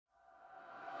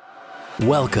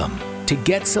Welcome to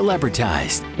Get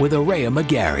Celebritized with Araya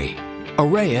Magari.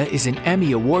 Araya is an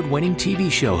Emmy Award-winning TV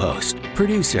show host,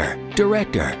 producer,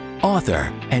 director,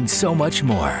 author, and so much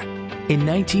more. In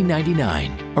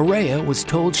 1999, Araya was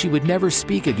told she would never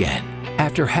speak again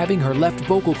after having her left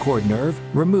vocal cord nerve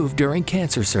removed during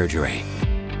cancer surgery.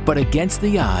 But against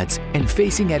the odds and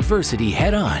facing adversity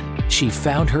head-on, she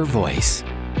found her voice,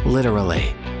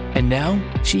 literally. And now,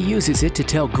 she uses it to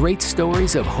tell great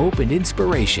stories of hope and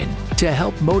inspiration to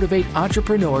help motivate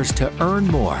entrepreneurs to earn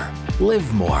more,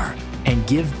 live more, and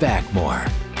give back more.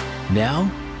 Now,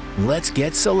 let's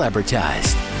get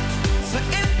celebritized. So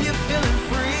if you're feeling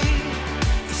free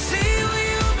to see what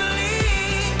you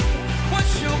believe,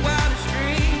 what's your wildest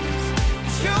dreams?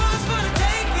 It's yours for the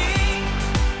taking.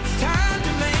 It's time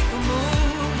to make a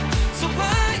move. So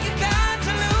what you got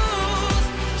to lose?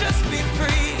 Just be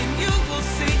free and you will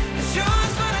see. It's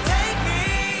yours for the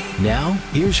taking. Now,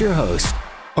 here's your host,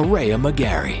 Araya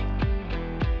Magari.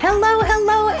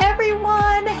 Hello,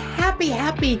 everyone.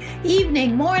 Happy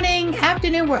evening, morning,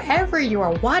 afternoon, wherever you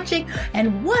are watching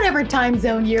and whatever time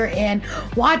zone you're in,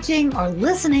 watching or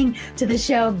listening to the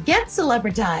show Get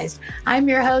Celebritized. I'm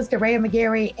your host, Araya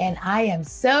Magari, and I am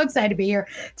so excited to be here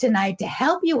tonight to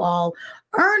help you all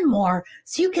earn more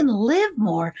so you can live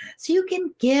more, so you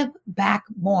can give back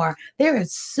more. There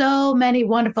is so many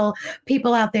wonderful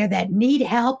people out there that need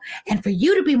help. And for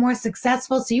you to be more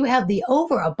successful, so you have the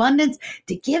overabundance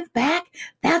to give back,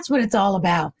 that's what it's all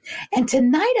about. And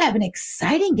tonight I have an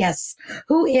exciting guest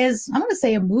who is, I'm going to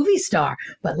say a movie star,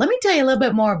 but let me tell you a little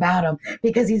bit more about him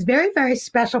because he's a very, very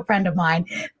special friend of mine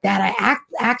that I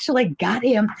actually got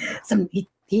him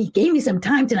He gave me some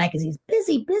time tonight because he's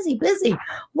busy.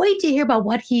 Wait to hear about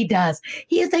what he does.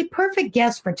 He is a perfect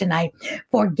guest for tonight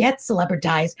for Get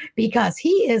Celebritized because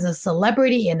he is a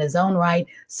celebrity in his own right.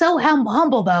 So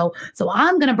humble, though. So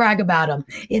I'm going to brag about him.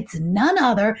 It's none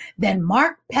other than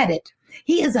Mark Pettit.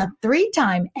 He is a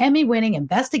 3-time Emmy-winning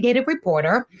investigative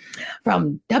reporter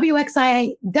from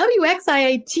WXIA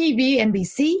TV,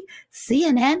 NBC,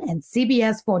 CNN, and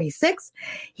CBS 46.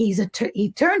 He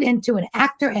turned into an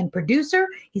actor and producer.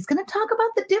 He's going to talk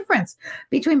about the difference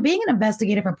between being an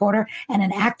investigative reporter and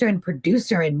an actor and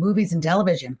producer in movies and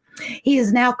television. He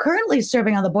is now currently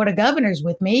serving on the board of governors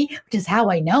with me, which is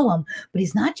how I know him. But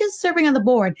he's not just serving on the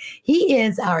board. He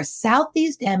is our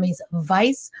Southeast Emmys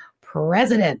vice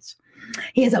president.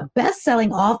 He is a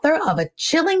best-selling author of a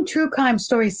chilling true crime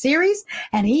story series,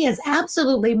 and he is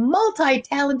absolutely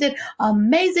multi-talented,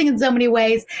 amazing in so many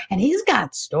ways, and he's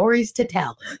got stories to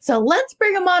tell. So let's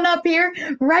bring him on up here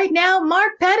right now.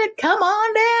 Mark Pettit, come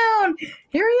on down.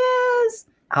 Here he is.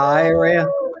 Hi,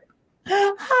 Araya.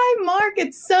 Hi, Mark.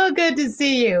 It's so good to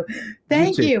see you.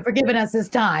 Thank you for giving us this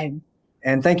time.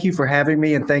 And thank you for having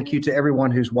me, and thank you to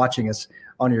everyone who's watching us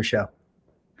on your show.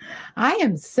 I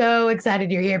am so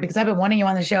excited you're here because I've been wanting you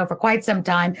on the show for quite some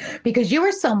time because you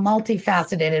are so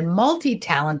multifaceted and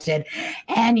multi-talented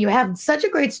and you have such a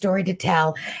great story to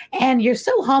tell and you're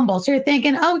so humble. So you're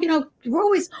thinking, you're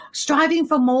always striving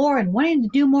for more and wanting to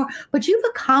do more, but you've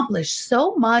accomplished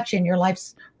so much in your life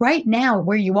right now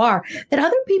where you are that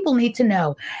other people need to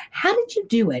know. How did you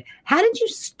do it? How did you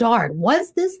start?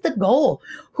 Was this the goal?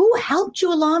 Who helped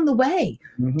you along the way?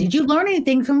 Mm-hmm. Did you learn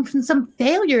anything from some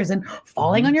failures and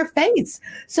falling on your face?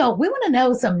 So we want to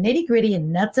know some nitty gritty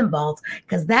and nuts and bolts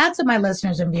because that's what my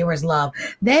listeners and viewers love.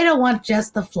 They don't want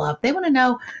just the fluff. They want to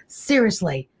know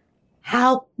seriously,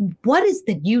 what is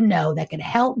that that can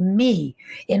help me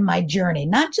in my journey?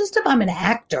 Not just if I'm an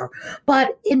actor,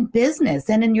 but in business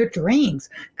and in your dreams,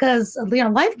 because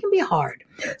life can be hard.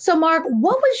 So, Mark,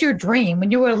 what was your dream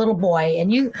when you were a little boy?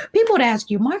 And people would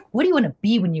ask you, Mark, what do you want to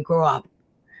be when you grow up?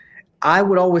 I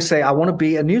would always say I want to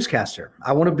be a newscaster.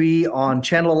 I want to be on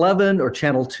Channel 11 or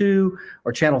Channel 2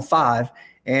 or Channel 5.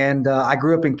 And I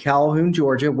grew up in Calhoun,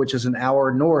 Georgia, which is an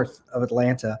hour north of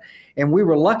Atlanta. And we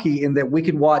were lucky in that we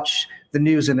could watch the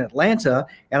news in Atlanta,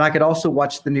 and I could also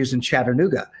watch the news in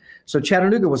Chattanooga. So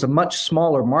Chattanooga was a much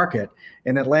smaller market,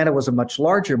 and Atlanta was a much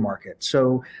larger market.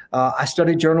 So I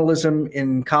studied journalism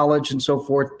in college and so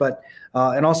forth,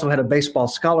 and also had a baseball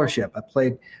scholarship. I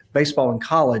played baseball in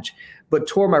college, but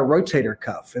tore my rotator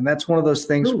cuff. And that's one of those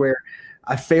things where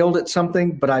I failed at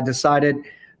something, but I decided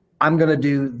I'm going to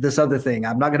do this other thing.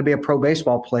 I'm not going to be a pro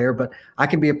baseball player, but I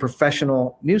can be a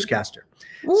professional newscaster.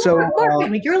 Well, so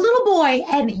you're a little boy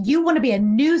and you want to be a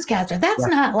newscaster. That's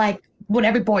not like what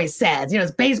every boy says,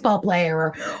 it's baseball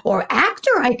player or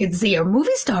actor I could see or movie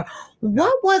star.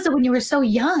 What was it when you were so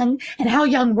young and how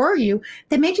young were you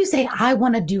that made you say, I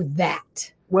want to do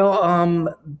that? Well,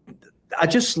 I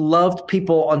just loved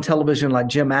people on television like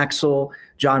Jim Axel,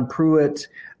 John Pruitt,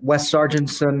 Wes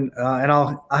Sargentson, and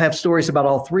I have stories about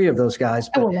all three of those guys.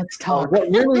 But well, let's talk. what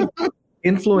really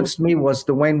influenced me was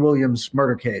the Wayne Williams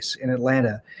murder case in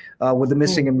Atlanta with the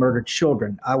missing and murdered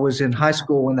children. I was in high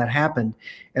school when that happened,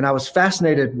 and I was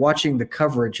fascinated watching the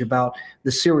coverage about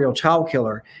the serial child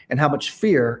killer and how much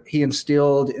fear he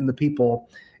instilled in the people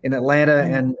in Atlanta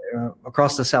and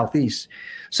across the Southeast.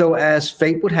 So as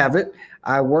fate would have it,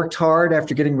 I worked hard.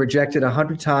 After getting rejected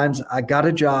 100 times, I got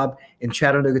a job in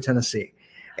Chattanooga, Tennessee.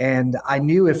 And I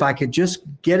knew if I could just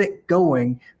get it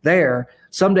going there,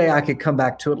 someday I could come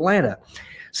back to Atlanta.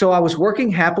 So I was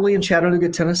working happily in Chattanooga,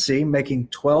 Tennessee, making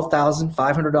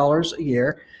 $12,500 a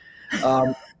year.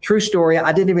 True story,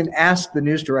 I didn't even ask the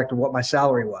news director what my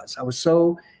salary was. I was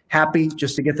so happy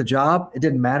just to get the job. It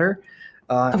didn't matter.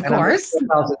 Of course.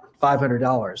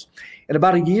 $12,500. And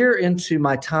about a year into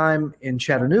my time in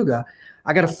Chattanooga,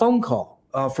 I got a phone call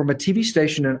from a TV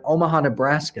station in Omaha,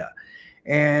 Nebraska.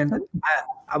 And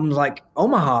I'm like,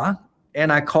 Omaha?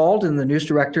 And I called, and the news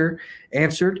director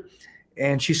answered.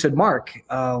 And she said, Mark,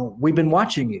 we've been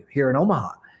watching you here in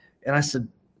Omaha. And I said,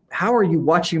 how are you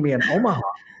watching me in Omaha?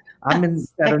 I'm in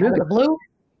Chattanooga.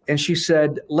 And she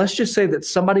said, let's just say that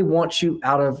somebody wants you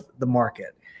out of the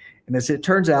market. And as it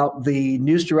turns out, the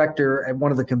news director at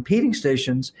one of the competing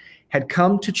stations had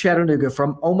come to Chattanooga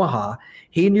from Omaha.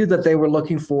 He knew that they were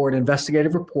looking for an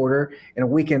investigative reporter and a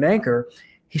weekend anchor.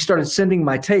 He started sending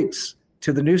my tapes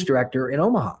to the news director in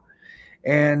Omaha.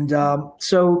 And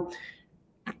so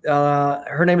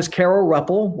her name is Carol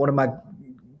Ruppel, one of my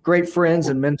great friends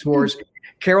and mentors.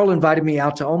 Carol invited me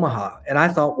out to Omaha. And I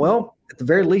thought, well, at the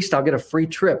very least, I'll get a free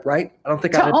trip, right? I don't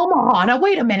think to Omaha. Now,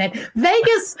 wait a minute.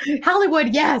 Vegas,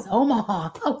 Hollywood, yes, Omaha.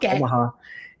 Okay. Omaha.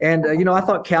 And, I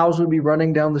thought cows would be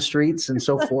running down the streets and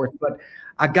so forth. But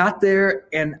I got there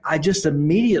and I just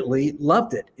immediately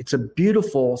loved it. It's a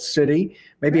beautiful city,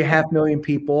 maybe 500,000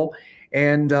 people.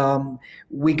 And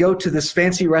we go to this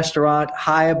fancy restaurant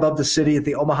high above the city at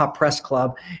the Omaha Press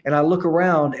Club. And I look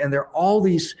around and there are all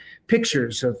these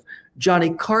pictures of Johnny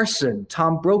Carson,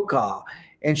 Tom Brokaw.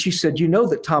 And she said, you know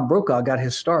that Tom Brokaw got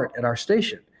his start at our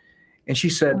station. And she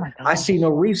said, I see no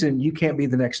reason you can't be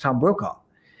the next Tom Brokaw.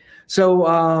 So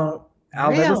I'll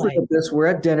never forget this. We're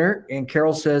at dinner and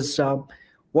Carol says,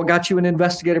 what got you in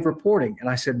investigative reporting? And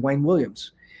I said, Wayne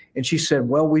Williams. And she said,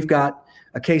 well, we've got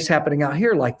a case happening out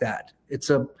here like that. It's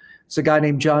a guy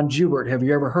named John Jubert. Have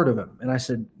you ever heard of him? And I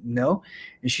said, no.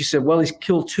 And she said, well, he's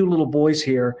killed 2 little boys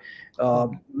here.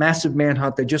 Massive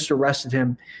manhunt. They just arrested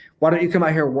him. Why don't you come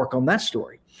out here and work on that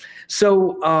story?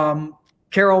 So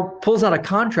Carol pulls out a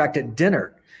contract at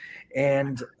dinner.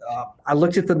 And I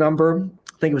looked at the number.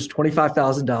 I think it was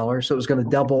 $25,000. So it was going to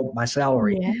double my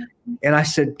salary. Yeah. And I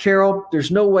said, Carol,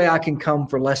 there's no way I can come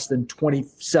for less than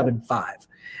 $27,500.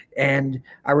 And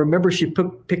I remember she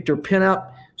picked her pen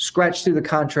up, scratched through the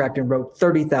contract, and wrote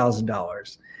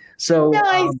 $30,000. So,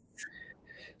 nice.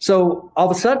 So all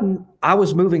of a sudden, I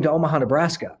was moving to Omaha,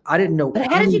 Nebraska. I didn't know.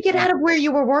 But how did you get out of where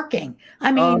you were working?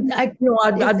 I mean, I'd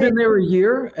been there a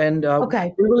year, and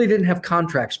we really didn't have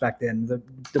contracts back then. The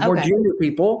more junior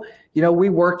people, we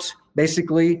worked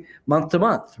basically month to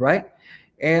month, right?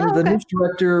 And the news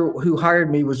director who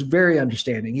hired me was very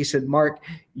understanding. He said, Mark,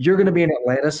 you're going to be in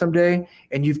Atlanta someday,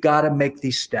 and you've got to make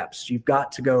these steps. You've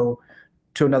got to go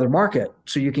to another market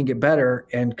so you can get better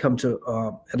and come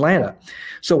to Atlanta.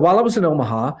 So while I was in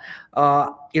Omaha, I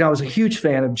was a huge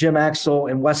fan of Jim Axel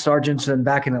and Wes Sargentson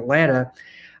back in Atlanta.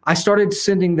 I started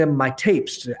sending them my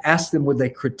tapes to ask them would they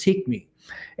critique me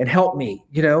and help me,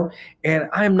 and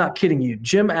I am not kidding you.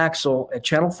 Jim Axel at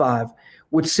Channel 5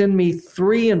 would send me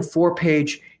 3- and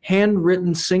 4-page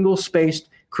handwritten single-spaced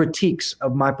critiques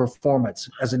of my performance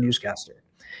as a newscaster.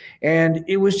 And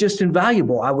it was just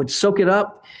invaluable. I would soak it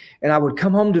up, and I would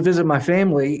come home to visit my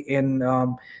family in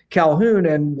Calhoun.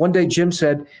 And one day Jim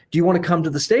said, do you want to come to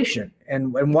the station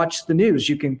and watch the news?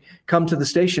 You can come to the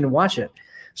station and watch it.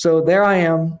 So there I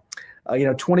am,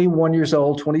 21 years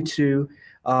old, 22.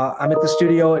 I'm at the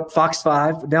studio at Fox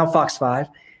 5, now Fox 5.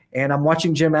 And I'm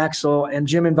watching Jim Axel, and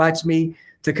Jim invites me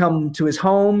to come to his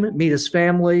home, meet his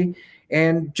family,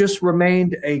 and just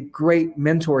remained a great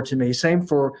mentor to me. Same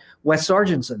for Wes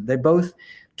Sargentson. They both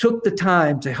took the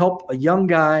time to help a young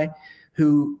guy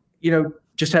who,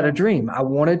 just had a dream. I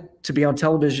wanted to be on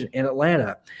television in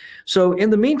Atlanta. So in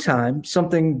the meantime,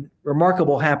 something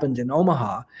remarkable happened in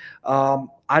Omaha.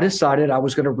 I decided I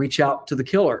was going to reach out to the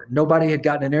killer. Nobody had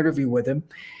gotten an interview with him,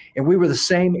 and we were the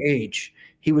same age.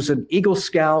 He was an Eagle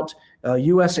Scout,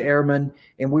 U.S. Airman,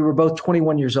 and we were both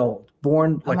 21 years old,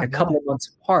 born like a couple of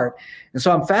months apart. And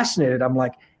so I'm fascinated. I'm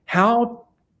like, how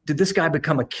did this guy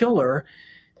become a killer?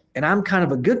 And I'm kind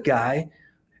of a good guy.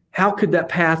 How could that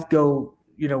path go,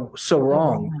 so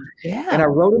wrong. Yeah. And I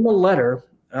wrote him a letter.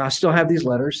 I still have these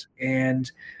letters, and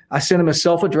I sent him a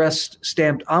self-addressed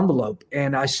stamped envelope.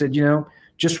 And I said,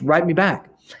 just write me back.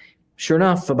 Sure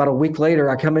enough, about a week later,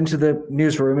 I come into the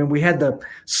newsroom, and we had the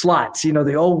slots,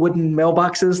 the old wooden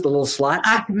mailboxes, the little slots.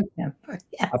 I remember.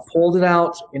 Yes. I pulled it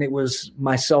out, and it was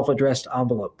my self-addressed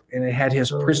envelope, and it had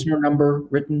his prisoner number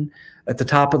written at the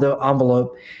top of the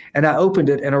envelope. And I opened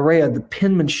it, and Araya, the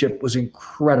penmanship was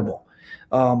incredible.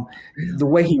 The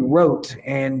way he wrote,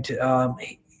 and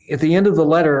at the end of the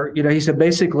letter, he said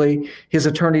basically his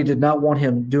attorney did not want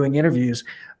him doing interviews,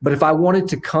 but if I wanted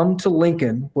to come to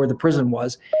Lincoln, where the prison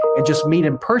was, and just meet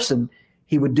in person,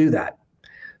 he would do that.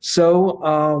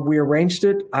 So we arranged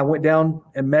it. I went down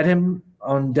and met him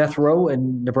on death row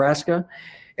in Nebraska,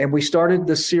 and we started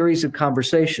this series of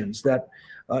conversations that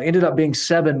ended up being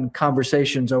 7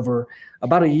 conversations over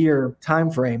about a year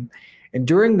time frame. And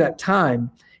during that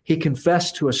time, he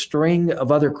confessed to a string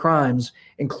of other crimes,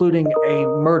 including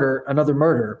another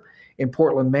murder in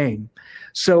Portland, Maine.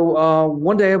 So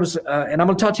one day I was, and I'm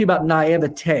going to talk to you about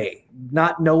naivete,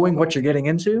 not knowing what you're getting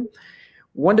into.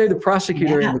 One day the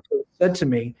prosecutor in the case said to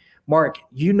me, Mark,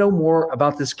 you know more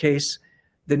about this case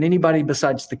than anybody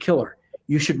besides the killer.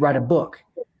 You should write a book.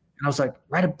 And I was like,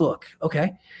 write a book?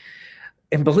 Okay.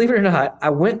 And believe it or not,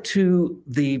 I went to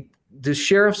the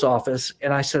sheriff's office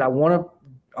and I said, I want to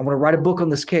write a book on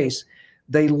this case.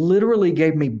 They literally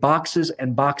gave me boxes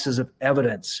and boxes of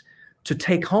evidence to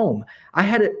take home. I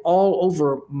had it all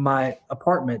over my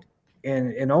apartment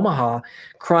in Omaha,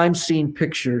 crime scene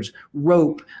pictures,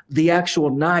 rope, the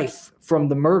actual knife from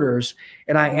the murders.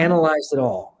 And I analyzed it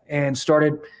all and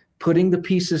started putting the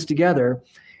pieces together.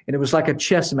 And it was like a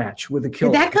chess match with the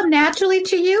killer. Did that come naturally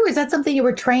to you? Is that something you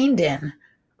were trained in?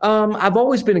 I've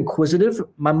always been inquisitive.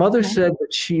 My mother said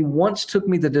that she once took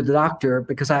me to the doctor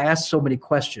because I asked so many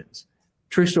questions.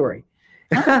 True story.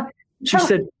 She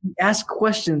said, ask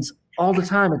questions all the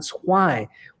time. It's why.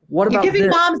 What about You're giving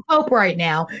this? moms hope right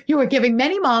now. You are giving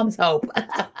many moms hope.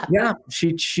 Yeah.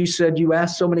 She said, you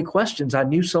asked so many questions. I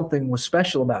knew something was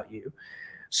special about you.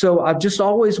 So I've just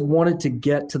always wanted to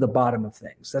get to the bottom of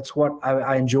things. That's what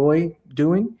I enjoy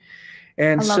doing.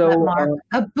 And I love that,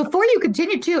 Mark. Before you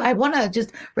continue too, I want to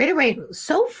just reiterate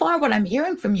so far what I'm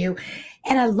hearing from you.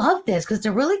 And I love this because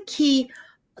the really key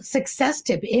success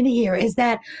tip in here is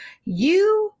that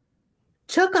you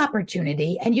took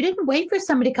opportunity and you didn't wait for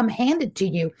somebody to come hand it to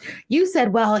you. You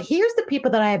said, well, here's the people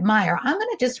that I admire. I'm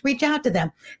going to just reach out to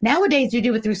them. Nowadays, you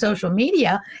do it through social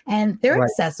media and they're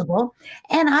accessible.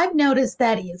 And I've noticed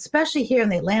that, especially here in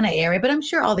the Atlanta area, but I'm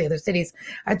sure all the other cities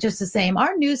are just the same.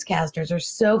 Our newscasters are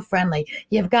so friendly.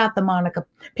 You've got the Monica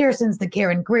Pearsons, the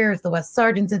Karen Greers, the Wes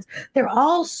Sargentons. They're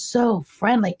all so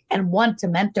friendly and want to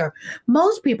mentor.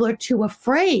 Most people are too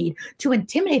afraid, too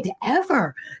intimidated to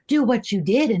ever do what you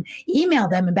did and email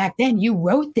them, and back then you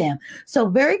wrote them. So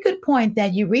very good point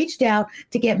that you reached out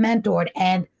to get mentored,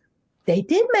 and they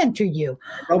did mentor you.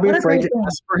 Don't be afraid to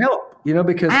ask for help,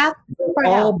 because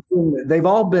they've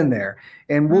all been there.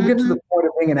 And we'll get to the point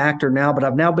of being an actor now, but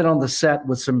I've now been on the set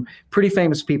with some pretty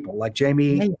famous people like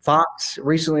Jamie Foxx.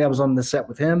 Recently I was on the set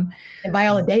with him. And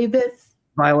Viola Davis.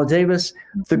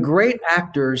 The great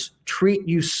actors treat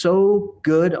you so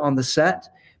good on the set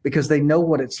because they know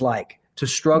what it's like to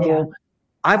struggle. Yeah.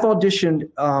 I've auditioned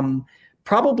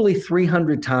probably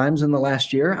 300 times in the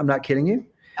last year. I'm not kidding you.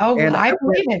 Oh, and I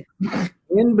believe it.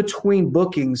 In between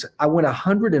bookings, I went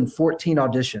 114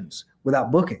 auditions without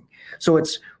booking. So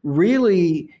it's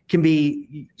really can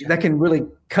really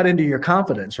cut into your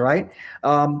confidence, right?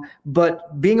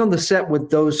 But being on the set with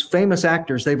those famous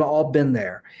actors, they've all been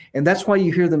there. And that's why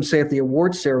you hear them say at the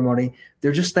awards ceremony,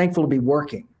 they're just thankful to be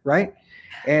working, right?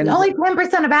 And only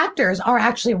 10% of actors are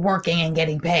actually working and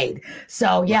getting paid.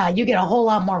 So yeah, you get a whole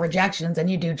lot more rejections than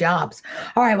you do jobs.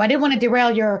 All right. Well, I didn't want to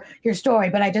derail your story,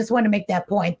 but I just want to make that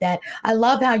point that I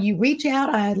love how you reach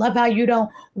out. I love how you don't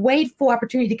wait for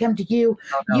opportunity to come to you.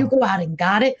 No. You go out and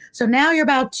got it. So now you're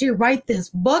about to write this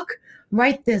book,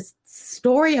 write this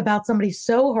story about somebody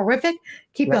so horrific.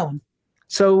 Keep going.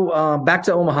 So back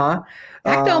to Omaha.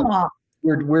 Omaha.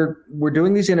 We're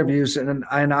doing these interviews, and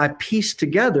I pieced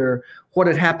together what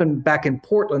had happened back in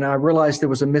Portland. And I realized there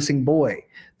was a missing boy,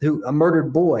 a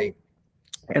murdered boy.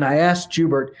 And I asked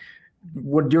Joubert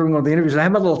during one of the interviews, and I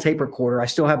have my little tape recorder. I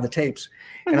still have the tapes.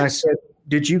 And I said,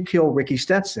 did you kill Ricky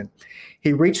Stetson?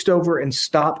 He reached over and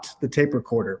stopped the tape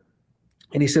recorder.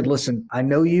 And he said, listen, I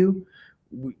know you.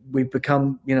 We've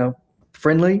become,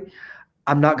 friendly.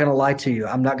 I'm not going to lie to you.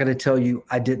 I'm not going to tell you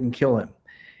I didn't kill him.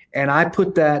 And I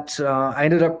put that, I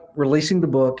ended up releasing the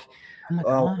book.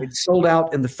 It sold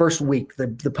out in the first week.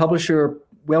 The publisher,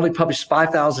 we only published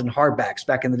 5,000 hardbacks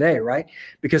back in the day, right?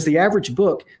 Because the average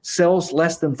book sells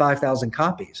less than 5,000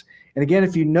 copies. And again,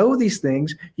 if you know these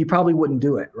things, you probably wouldn't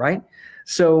do it, right?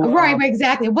 So right,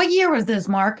 exactly. What year was this,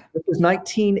 Mark? It was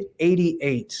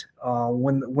 1988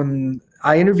 when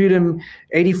I interviewed him,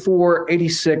 84,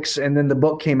 86, and then the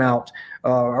book came out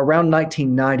around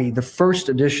 1990, the first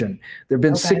edition. There have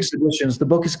been 6 editions. The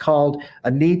book is called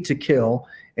A Need to Kill,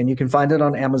 and you can find it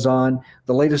on Amazon.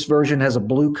 The latest version has a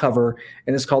blue cover,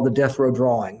 and it's called The Death Row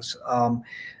Drawings.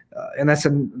 And that's a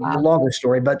longer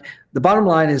story. But the bottom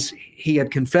line is he had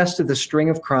confessed to the string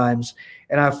of crimes,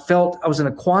 and I felt I was in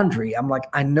a quandary. I'm like,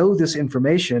 I know this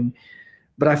information,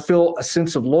 but I feel a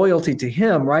sense of loyalty to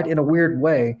him, right, in a weird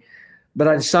way. But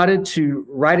I decided to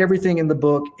write everything in the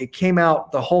book. It came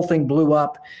out. The whole thing blew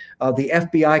up. The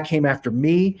FBI came after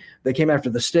me. They came after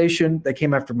the station. They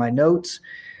came after my notes.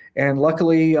 And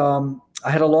luckily, I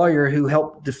had a lawyer who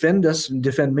helped defend us and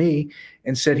defend me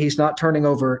and said he's not turning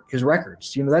over his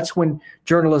records. You know, that's when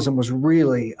journalism was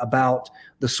really about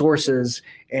the sources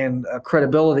and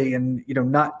credibility and, you know,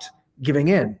 not giving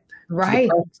in. Right.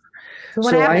 So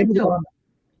what happened to him?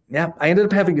 Yeah, I ended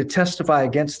up having to testify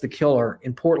against the killer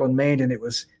in Portland, Maine, and it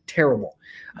was terrible.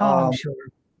 Oh, sure.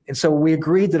 And so we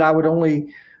agreed that I would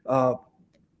only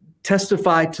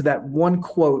testify to that one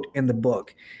quote in the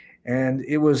book. And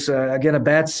it was, again, a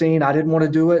bad scene. I didn't want to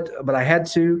do it, but I had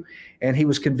to. And he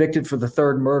was convicted for the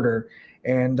 3rd murder.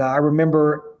 And I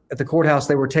remember at the courthouse,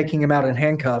 they were taking him out in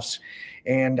handcuffs.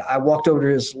 And I walked over to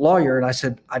his lawyer and I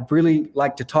said, I'd really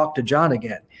like to talk to John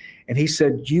again. And he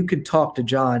said, you could talk to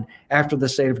John after the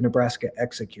state of Nebraska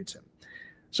executes him.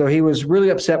 So he was really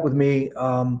upset with me.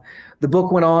 The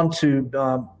book went on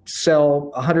to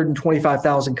sell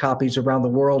 125,000 copies around the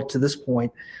world to this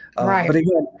point. Right. But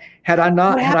again, had I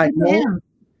known, he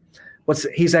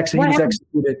was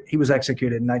executed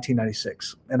in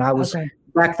 1996, and I was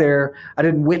back there. I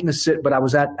didn't witness it, but I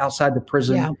was outside the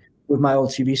prison with my old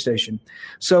TV station.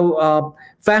 So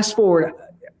fast forward,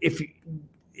 if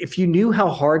you knew how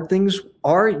hard things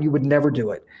are, you would never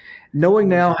do it. Knowing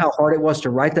now how hard it was to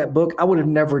write that book, I would have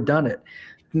never done it.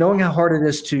 Knowing how hard it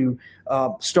is to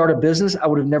start a business, I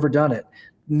would have never done it.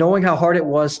 Knowing how hard it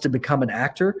was to become an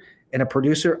actor and a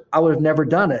producer, I would have never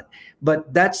done it.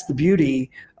 But that's the beauty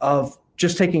of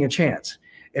just taking a chance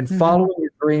and following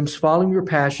your dreams, following your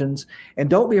passions, and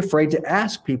don't be afraid to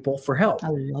ask people for help. I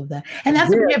love that. And that's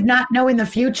the beauty of not knowing the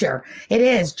future. It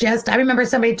is just, I remember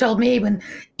somebody told me when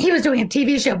he was doing a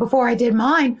TV show before I did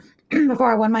mine,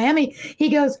 before I won my Emmy, he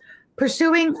goes,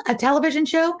 pursuing a television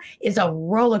show is a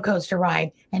roller coaster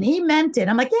ride. And he meant it.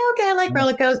 I'm like, yeah, okay, I like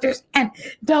roller coasters, and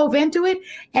dove into it.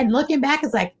 And looking back,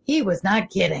 it's like, he was not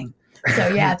kidding. So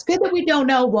yeah, it's good that we don't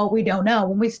know what we don't know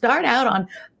when we start out on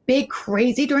big,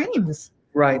 crazy dreams.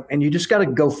 Right. And you just got to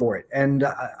go for it. And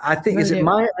I think, is it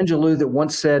Maya Angelou that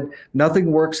once said,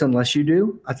 nothing works unless you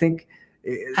do? I think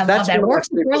I love that. Works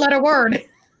a 4-letter word.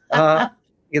 That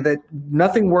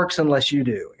nothing works unless you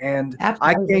do. And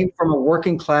absolutely. I came from a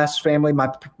working class family.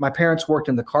 My parents worked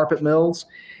in the carpet mills,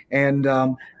 and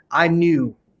I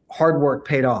knew hard work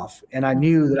paid off, and I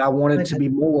knew that I wanted to be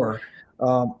more.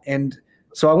 And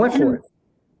so I went for it.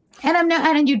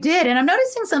 And you did. And I'm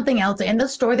noticing something else in the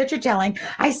story that you're telling.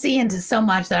 I see into so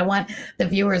much that I want the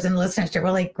viewers and listeners to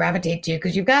really gravitate to,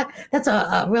 because that's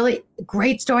a really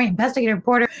great story. Investigative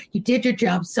reporter. You did your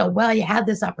job so well. You had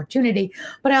this opportunity.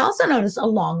 But I also noticed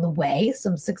along the way,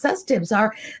 some success tips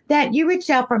are that you reached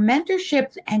out for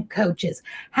mentorships and coaches.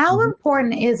 How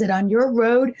important is it on your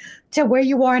road to where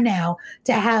you are now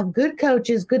to have good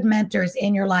coaches, good mentors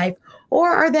in your life? Or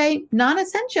are they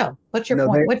non-essential? What's your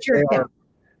point? What's your tip?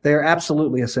 They are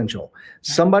absolutely essential.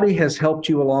 Somebody has helped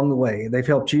you along the way. They've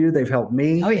helped you. They've helped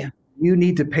me. Oh, yeah. You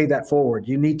need to pay that forward.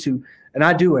 You need to, and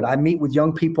I do it. I meet with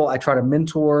young people. I try to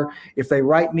mentor. If they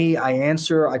write me, I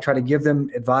answer. I try to give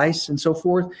them advice and so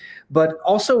forth. But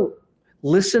also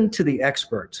listen to the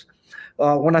experts.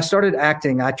 When I started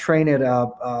acting, I trained at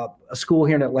a school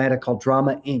here in Atlanta called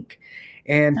Drama Inc.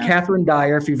 And Catherine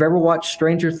Dyer, if you've ever watched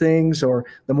Stranger Things or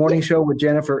The Morning Show with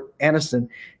Jennifer Aniston,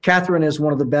 Catherine is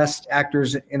one of the best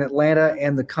actors in Atlanta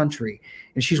and the country.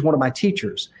 And she's one of my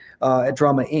teachers at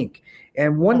Drama Inc.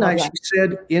 And one night she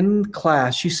said in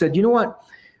class, she said, you know what?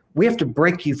 We have to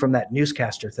break you from that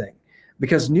newscaster thing,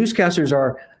 because newscasters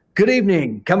are, good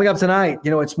evening, coming up tonight.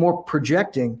 You know, it's more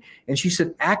projecting. And she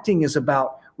said, acting is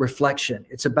about reflection.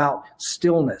 It's about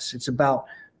stillness. It's about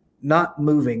not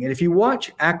moving. And if you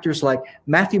watch actors like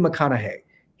Matthew McConaughey,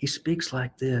 he speaks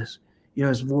like this. You know,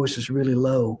 his voice is really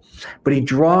low, but he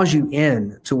draws you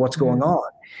in to what's going on.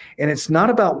 And it's not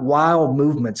about wild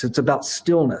movements. It's about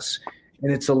stillness,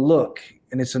 and it's a look,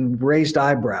 and it's a raised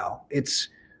eyebrow. It's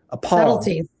a pause.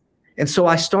 Subtleties. And so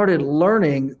I started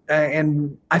learning,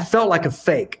 and I felt like a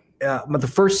fake.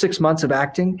 The first 6 months of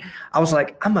acting, I was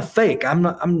like, I'm a fake. I'm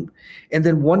not. And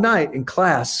then one night in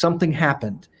class, something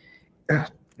happened,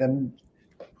 and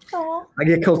Aw. I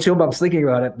get cold chill bumps thinking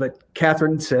about it. But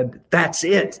Catherine said, "That's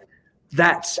it.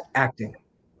 That's acting."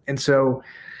 And so,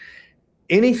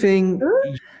 anything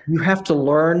you have to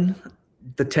learn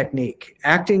the technique.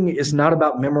 Acting is not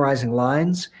about memorizing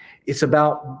lines. It's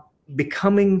about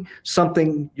becoming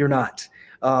something you're not.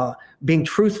 Being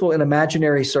truthful in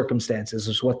imaginary circumstances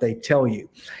is what they tell you.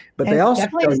 But they also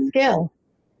definitely tell a you, skill.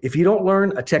 if you don't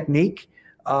learn a technique,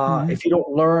 if you don't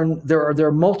learn, there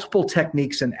are multiple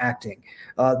techniques in acting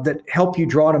that help you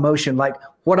draw an emotion. Like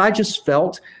what I just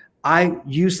felt, I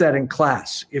use that in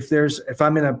class. If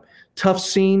I'm in a tough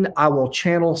scene, I will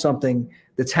channel something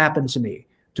that's happened to me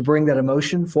to bring that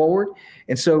emotion forward.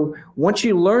 And so once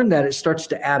you learn that, it starts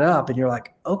to add up and you're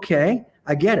like, okay,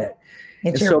 I get it.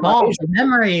 It's And your so my vaults of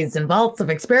memories and vaults of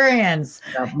experience.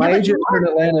 My Yeah, agent here in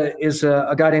Atlanta is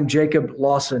a guy named Jacob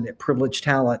Lawson at Privileged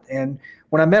Talent. And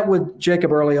when I met with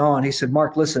Jacob early on, he said,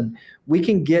 Mark, listen, we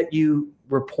can get you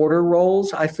reporter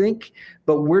roles, I think,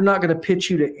 but we're not going to pitch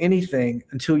you to anything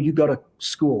until you go to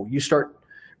school. You start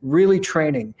really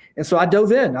training. And so I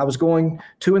dove in. I was going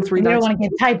 2 and 3 You don't nights. want to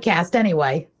get typecast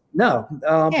anyway. No,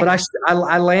 but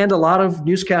I land a lot of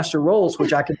newscaster roles,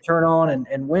 which I can turn on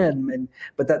and win.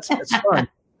 But that's fun.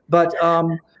 But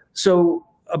so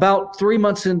about 3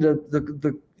 months into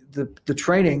the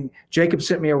training, Jacob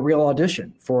sent me a real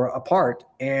audition for a part,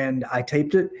 and I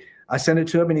taped it. I sent it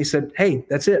to him, and he said, "Hey,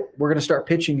 that's it. We're going to start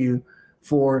pitching you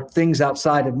for things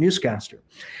outside of newscaster."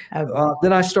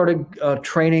 Then I started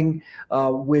training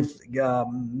with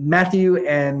Matthew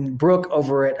and Brooke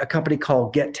over at a company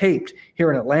called Get Taped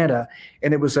here in Atlanta.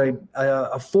 And it was a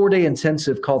 4-day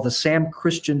intensive called the Sam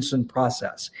Christensen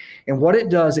process. And what it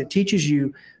does, it teaches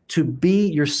you to be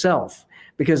yourself.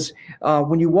 Because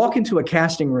when you walk into a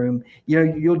casting room,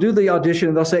 you'll do the audition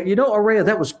and they'll say, Araya,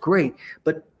 that was great,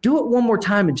 but do it one more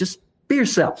time and just be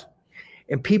yourself.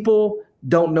 And people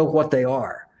don't know what they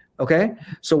are. Okay.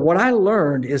 So what I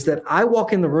learned is that I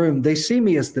walk in the room, they see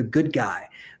me as the good guy,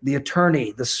 the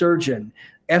attorney, the surgeon,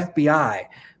 FBI.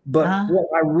 But what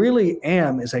I really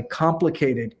am is a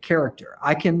complicated character.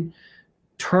 I can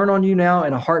turn on you now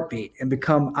in a heartbeat and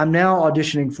I'm now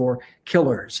auditioning for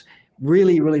killers,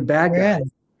 really, really bad guys. Yeah.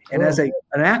 And as an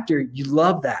actor, you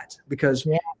love that because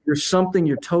you're something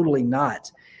you're totally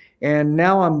not. And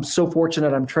now I'm so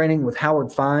fortunate I'm training with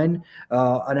Howard Fine,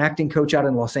 an acting coach out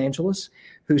in Los Angeles,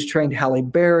 who's trained Halle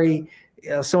Berry,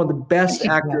 some of the best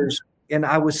actors. And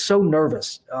I was so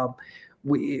nervous.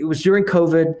 It was during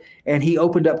COVID, and he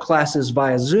opened up classes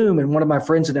via Zoom. And one of my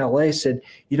friends in LA said,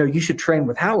 you should train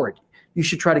with Howard. You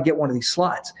should try to get one of these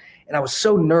slots. And I was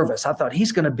so nervous. I thought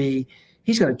he's going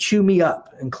to chew me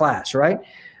up in class, right?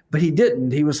 But he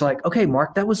didn't. He was like, okay,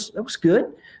 Mark, that was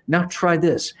good. Now try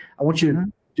this. I want you to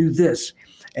do this.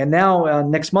 And now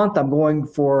next month, I'm going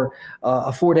for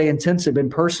a 4-day intensive in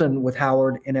person with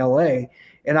Howard in LA.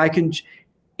 And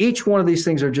each one of these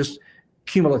things are just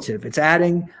cumulative. It's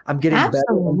adding, I'm getting better.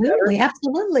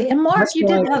 Absolutely. And Mark, you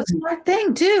did that smart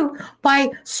thing too, by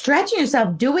stretching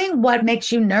yourself, doing what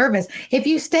makes you nervous. If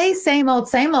you stay same old,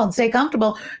 stay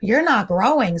comfortable, you're not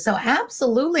growing. So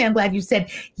absolutely, I'm glad you said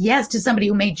yes to somebody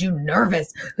who made you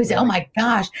nervous, who said, oh my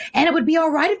gosh. And it would be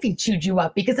all right if he chewed you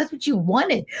up because that's what you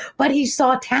wanted. But he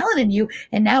saw talent in you,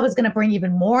 and now it's going to bring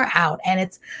even more out. And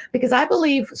it's because I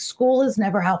believe school is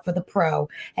never out for the pro.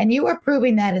 And you are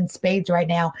proving that in spades right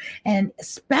now. And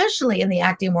especially in the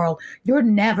acting world, you're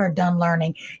never done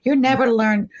learning. You're never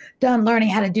done learning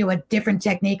how to do a different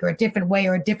technique or a different way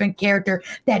or a different character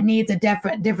that needs a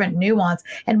different nuance.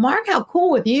 And Mark, how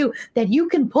cool with you that you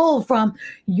can pull from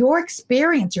your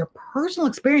experience, your personal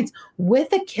experience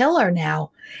with a killer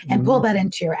now and pull that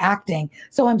into your acting.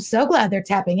 So I'm so glad they're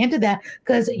tapping into that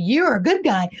because you're a good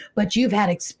guy, but you've had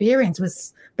experience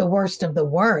with the worst of the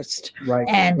worst. Right.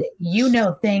 And you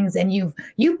know things, and you've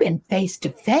been face to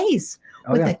face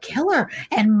with a killer.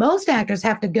 And most actors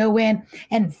have to go in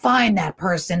and find that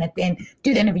person and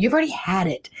do the interview. You've already had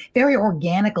it very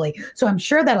organically. So I'm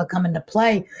sure that'll come into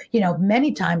play,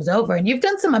 many times over. And you've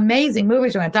done some amazing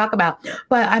movies we're going to talk about.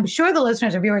 But I'm sure the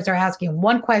listeners or viewers are asking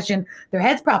one question. Their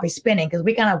head's probably spinning because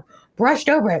we kind of brushed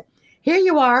over it. Here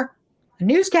you are, a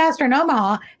newscaster in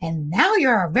Omaha, and now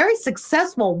you're a very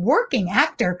successful working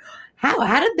actor. How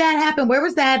did that happen? Where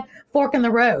was that fork in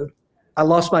the road? I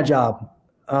lost my job.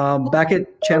 Back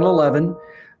at Channel 11,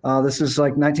 this is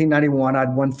like 1991.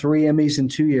 I'd won 3 Emmys in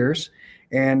 2 years,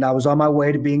 and I was on my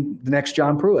way to being the next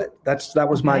John Pruitt. That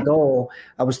was my goal.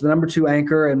 I was the number 2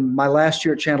 anchor, and my last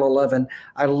year at Channel 11,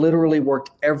 I literally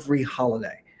worked every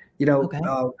holiday.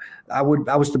 I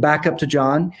was the backup to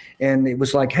John, and it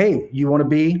was like, hey, you want to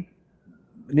be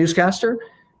a newscaster?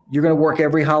 You're going to work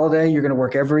every holiday. You're going to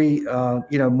work every,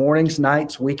 mornings,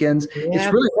 nights, weekends. Yeah.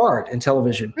 It's really hard in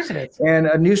television. And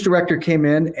a news director came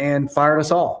in and fired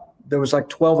us all. There was like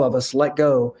 12 of us let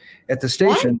go at the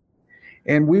station. What?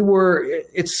 And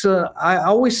I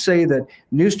always say that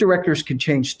news directors can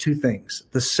change 2 things,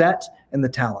 the set and the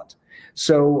talent.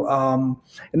 So,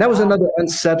 and that was another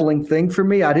unsettling thing for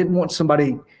me. I didn't want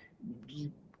somebody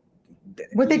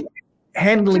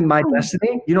handling my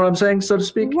destiny. You know what I'm saying, so to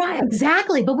speak? Right,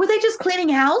 exactly. But were they just cleaning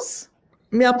house?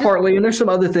 Yeah, partly. And there's some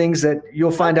other things that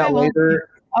you'll find out later.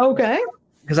 Okay.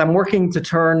 Because I'm working to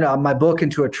turn my book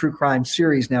into a true crime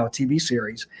series now, a TV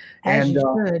series. And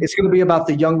it's going to be about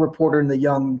the young reporter and the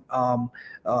young,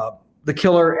 the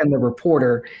killer and the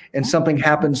reporter, and something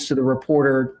happens to the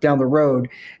reporter down the road.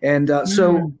 And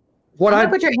so what I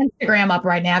put your Instagram up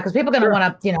right now, because people are going to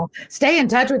want to, stay in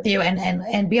touch with you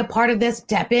and be a part of this,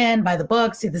 tap in, buy the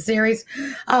book, see the series.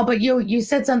 But you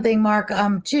said something, Mark,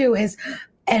 too,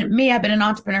 and me, I've been an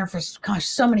entrepreneur for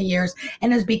so many years.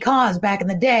 And it's because back in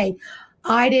the day,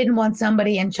 I didn't want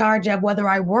somebody in charge of whether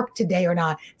I work today or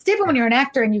not. It's different when you're an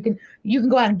actor and you can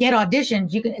go out and get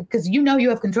auditions. You can, because you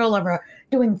have control over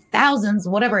doing thousands,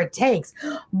 whatever it takes.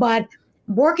 But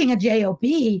working a job,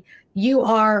 you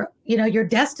are, your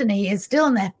destiny is still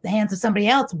in the hands of somebody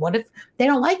else. What if they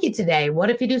don't like you today? What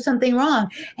if you do something wrong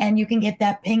and you can get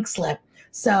that pink slip?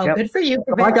 So good for you.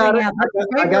 I got it.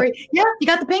 Yeah, you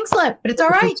got the pink slip, but it's all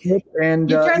right. And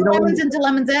you turn lemons into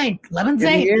lemonade.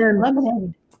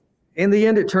 Lemonade. In the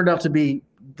end, it turned out to be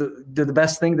the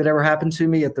best thing that ever happened to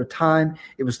me. At the time,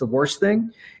 it was the worst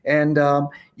thing. And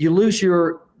you lose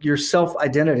your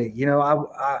self-identity.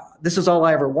 This is all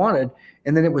I ever wanted.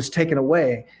 And then it was taken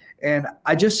away. And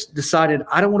I just decided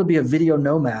I don't want to be a video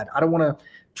nomad. I don't want to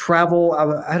travel.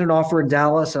 I had an offer in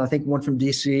Dallas and I think one from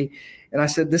DC. And I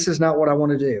said, this is not what I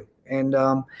want to do. And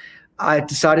I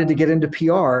decided to get into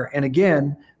PR. And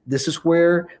again, this is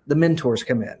where the mentors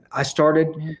come in. I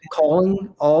started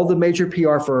calling all the major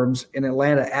PR firms in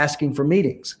Atlanta asking for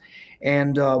meetings.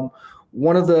 And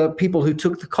one of the people who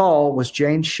took the call was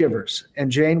Jane Shivers.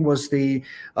 And Jane was the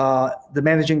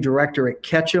managing director at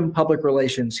Ketchum Public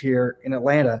Relations here in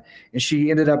Atlanta. And she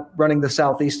ended up running the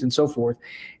Southeast and so forth.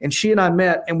 And she and I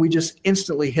met and we just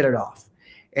instantly hit it off.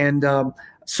 And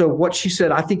so what she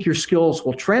said, I think your skills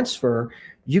will transfer.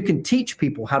 You can teach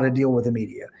people how to deal with the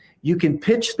media. You can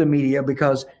pitch the media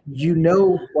because you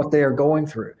know what they are going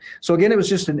through. So again, it was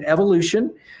just an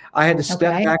evolution. I had to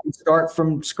step back and start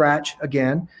from scratch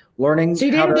again, learning. So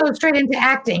you didn't go straight into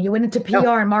acting. You went into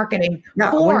PR and marketing. Yeah,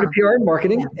 I went into PR and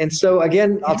marketing. Yeah. And so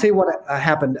again, I'll tell you what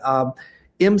happened.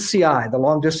 MCI, the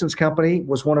long distance company,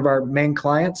 was one of our main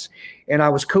clients. And I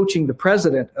was coaching the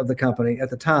president of the company at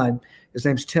the time. His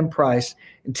name's Tim Price.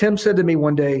 And Tim said to me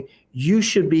one day, you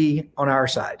should be on our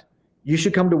side. You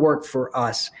should come to work for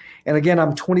us. And again,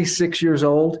 I'm 26 years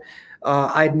old.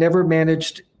 I'd never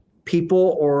managed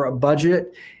people or a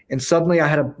budget. And suddenly I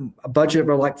had a budget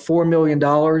of like $4 million,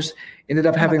 ended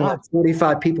up having like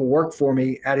 45 people work for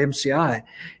me at MCI.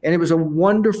 And it was a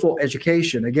wonderful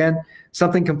education. Again,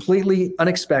 something completely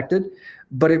unexpected,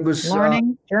 but it was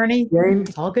learning journey. Jane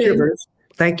Shivers,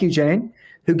 thank you, Jane,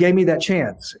 who gave me that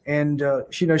chance. And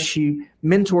she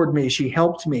mentored me. She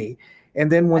helped me. And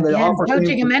then when the offer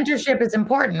coaching and mentorship is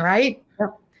important, right? Good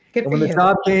for you. When the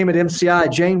job came at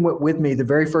MCI, Jane went with me the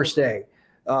very first day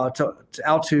out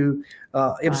to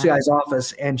MCI's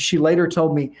office. And she later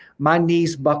told me, my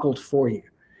knees buckled for you.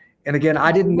 And again,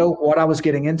 I didn't know what I was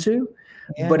getting into,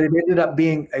 but it ended up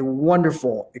being a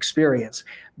wonderful experience.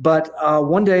 But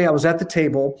one day I was at the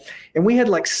table and we had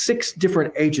like 6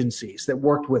 different agencies that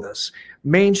worked with us: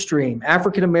 mainstream,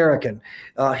 African-American,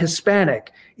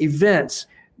 Hispanic, events.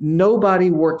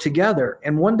 Nobody worked together.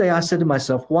 And one day I said to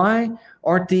myself, why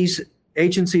aren't these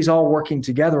agencies all working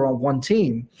together on one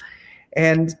team?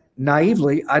 And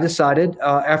naively, I decided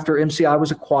after MCI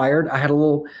was acquired, I had a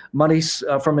little money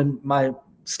from my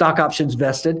stock options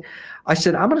vested. I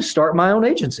said, I'm going to start my own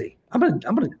agency. I'm going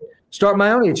to start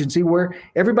my own agency where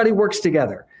everybody works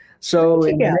together. So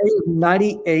in May of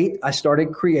 '98, I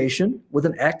started Creation with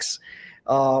an X,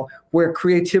 where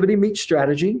creativity meets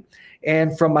strategy.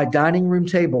 And from my dining room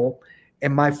table,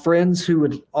 and my friends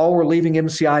who all were leaving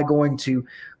MCI, going to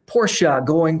Porsche,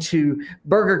 going to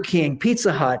Burger King,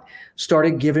 Pizza Hut,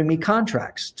 started giving me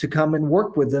contracts to come and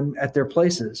work with them at their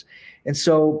places. And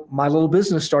so my little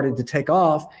business started to take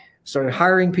off. started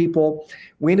hiring people.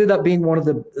 We ended up being one of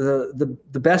the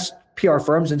best PR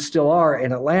firms, and still are,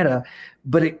 in Atlanta,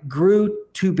 but it grew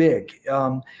too big.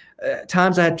 At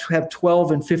times I had to have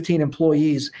 12 and 15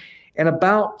 employees. And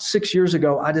about 6 years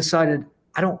ago, I decided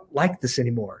I don't like this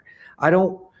anymore. I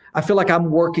feel like I'm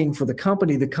working for the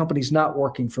company. The company's not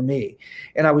working for me.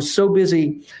 And I was so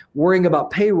busy worrying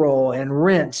about payroll and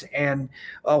rent and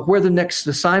where the next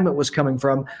assignment was coming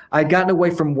from. I'd gotten away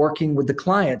from working with the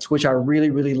clients, which I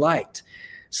really, really liked.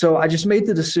 So I just made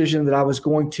the decision that I was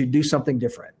going to do something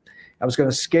different. I was going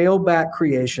to scale back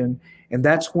creation. And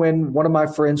that's when one of my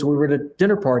friends, we were at a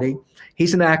dinner party.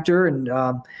 He's an actor. And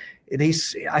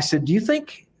I said, do you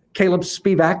think, Caleb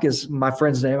Spivak is my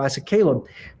friend's name. I said, Caleb,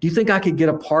 do you think I could get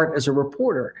a part as a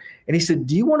reporter? And he said,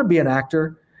 do you want to be an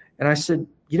actor? And I said,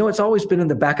 it's always been in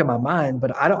the back of my mind,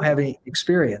 but I don't have any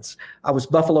experience. I was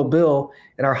Buffalo Bill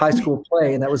in our high school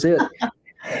play, and that was it. Don't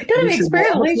have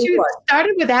experience. At least you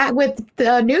started with that, with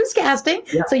newscasting.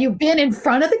 Yeah. So you've been in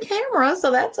front of the camera.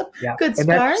 So that's a good start.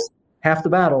 That's half the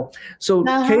battle. So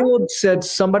Caleb said,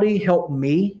 somebody help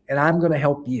me, and I'm going to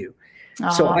help you.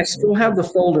 So I still have the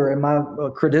folder in my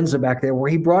credenza back there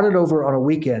where he brought it over on a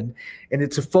weekend, and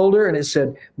it's a folder and it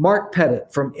said Mark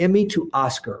Pettit from Emmy to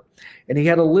Oscar. And he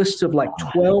had a list of like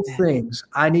 12 things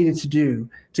I needed to do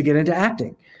to get into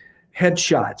acting.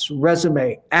 Headshots,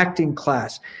 resume, acting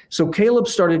class. So Caleb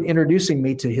started introducing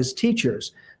me to his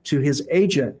teachers, to his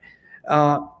agent.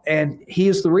 And he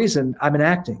is the reason I'm in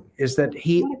acting, is that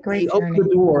he opened the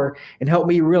door and helped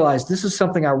me realize this is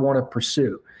something I want to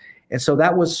pursue. And so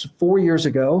that was 4 years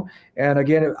ago. And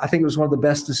again, I think it was one of the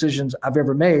best decisions I've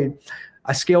ever made.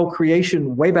 I scaled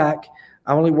creation way back.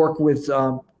 I only work with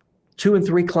 2 and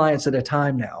 3 clients at a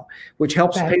time now, which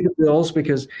helps pay the bills,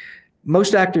 because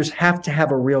most actors have to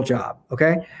have a real job.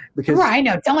 Okay. Because I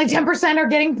know it's only 10% are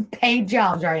getting paid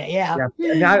jobs right. Yeah.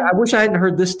 And I wish I hadn't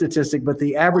heard this statistic, but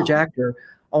the average actor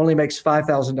only makes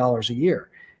 $5,000 a year,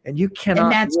 and you cannot.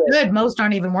 And that's good. Most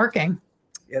aren't even working.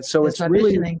 Yeah, so it's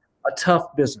really a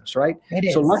tough business, right? It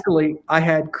is. So luckily I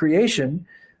had creation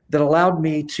that allowed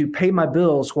me to pay my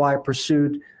bills while I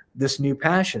pursued this new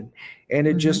passion, and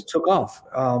it just took off.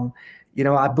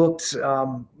 I booked,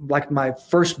 like my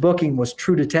first booking was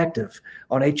True Detective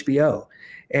on HBO,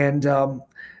 and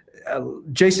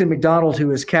Jason McDonald, who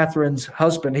is Catherine's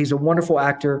husband, he's a wonderful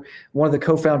actor, one of the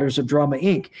co-founders of Drama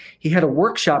Inc. He had a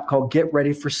workshop called Get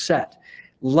Ready for Set.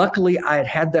 Luckily, I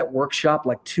had that workshop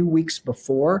like 2 weeks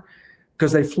before,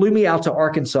 because they flew me out to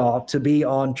Arkansas to be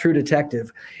on True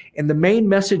Detective. And the main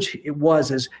message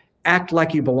is act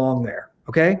like you belong there,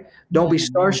 okay? Don't be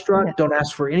starstruck. Don't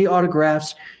ask for any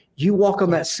autographs. You walk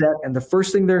on that set, and the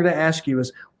first thing they're going to ask you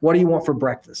is, what do you want for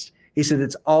breakfast? He said,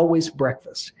 it's always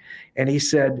breakfast. And he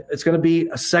said, it's going to be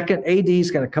a second AD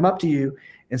is going to come up to you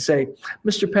and say,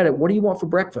 Mr. Pettit, what do you want for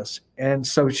breakfast? And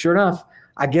so sure enough,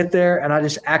 I get there, and I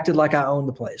just acted like I owned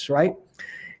the place, right?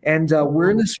 And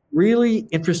we're in this really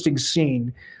interesting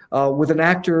scene with an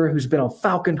actor who's been on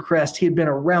Falcon Crest. He had been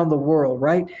around the world,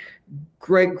 right?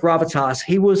 Greg Gravitas.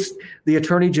 He was the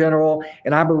attorney general,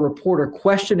 and I'm a reporter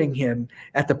questioning him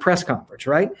at the press conference,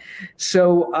 right?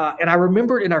 So, and I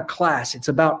remember in our class, it's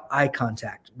about eye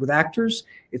contact. With actors,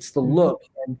 it's the look.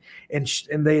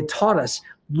 And they had taught us,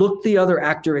 look the other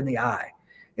actor in the eye.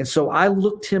 And so I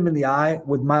looked him in the eye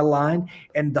with my line,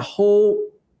 and the whole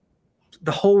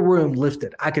room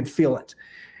lifted. I could feel it.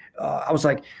 I was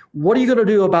like, what are you going to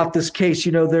do about this case?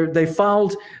 They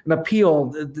filed an appeal.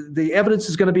 The evidence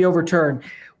is going to be overturned.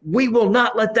 We will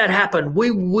not let that happen. We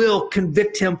will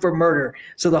convict him for murder.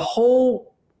 So the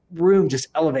whole room just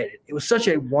elevated. It was such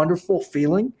a wonderful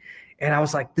feeling. And I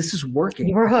was like, this is working.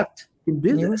 You were hooked. You can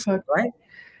do this, right?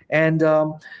 And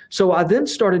so I then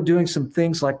started doing some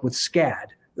things like with SCAD,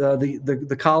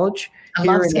 the college. I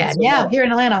love SCAD. Yeah, here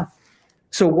in Atlanta.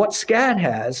 So what SCAD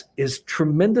has is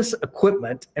tremendous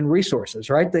equipment and resources,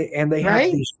 right? They have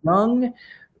these young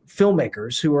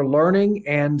filmmakers who are learning.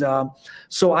 And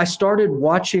so I started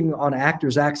watching on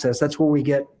Actors Access. That's where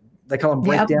they call them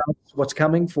breakdowns, what's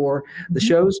coming for the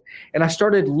shows. And I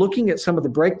started looking at some of the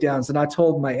breakdowns, and I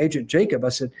told my agent, Jacob, I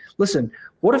said, listen,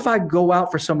 what if I go out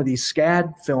for some of these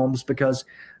SCAD films because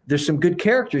there's some good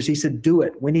characters? He said, do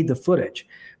it. We need the footage.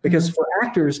 Because for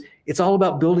actors, it's all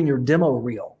about building your demo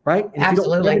reel, right? And if you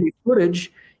don't have any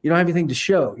footage, you don't have anything to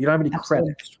show. You don't have any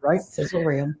credits, right? Sizzle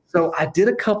reel. So I did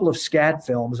a couple of SCAD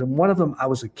films, and one of them I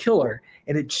was a killer,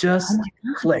 and it just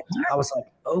clicked. I was like,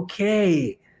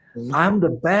 okay, I'm the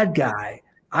bad guy.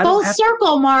 Full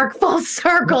circle, Mark. Full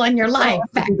circle in your life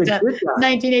back to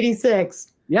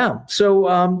 1986. Yeah.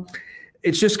 So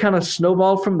it's just kind of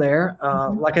snowballed from there.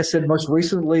 Like I said, most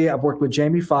recently, I've worked with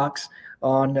Jamie Foxx,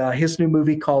 on his new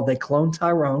movie called They Cloned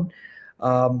Tyrone.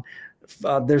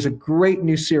 There's a great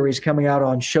new series coming out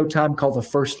on Showtime called The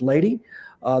First Lady.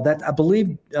 That I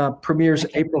believe premieres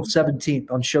April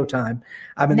 17th on Showtime.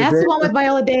 And that's the one with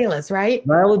Viola Davis, right?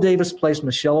 Viola Davis plays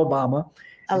Michelle Obama.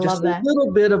 I love that. A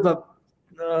little bit of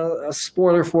a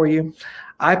spoiler for you.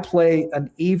 I play an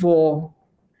evil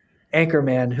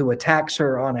anchorman who attacks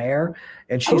her on air,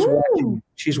 and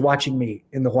she's watching me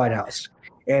in the White House.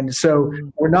 And so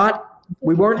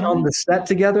we weren't on the set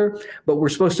together, but we're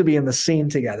supposed to be in the scene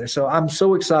together. So I'm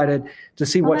so excited to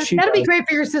see what she does. That'll be great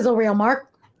for your sizzle reel, Mark.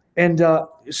 And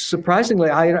surprisingly,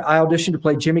 I auditioned to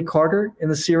play Jimmy Carter in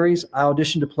the series. I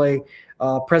auditioned to play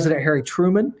President Harry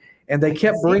Truman, and they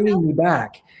kept bringing me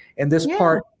back. And this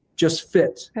part just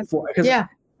fit. Because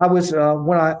I was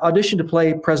when I auditioned to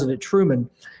play President Truman,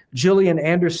 Gillian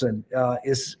Anderson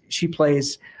she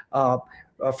plays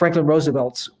Franklin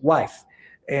Roosevelt's wife.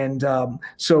 And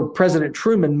so President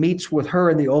Truman meets with her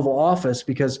in the Oval Office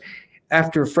because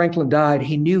after Franklin died,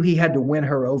 he knew he had to win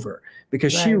her over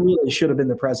because she really should have been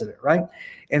the president, right?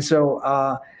 And so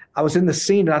I was in the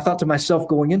scene, and I thought to myself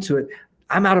going into it,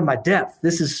 I'm out of my depth.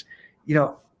 This is,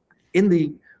 in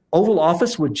the Oval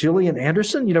Office with Gillian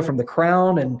Anderson, from The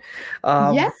Crown. And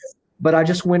yes. But I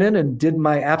just went in and did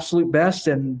my absolute best,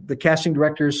 and the casting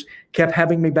directors kept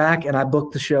having me back, and I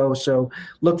booked the show. So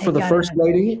look for The First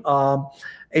Lady,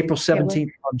 April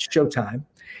 17th on Showtime.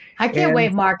 I can't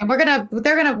wait, Mark. And we're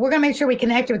gonna make sure we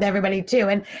connect with everybody too.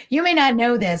 And you may not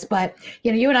know this, but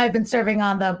you and I have been serving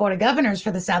on the board of governors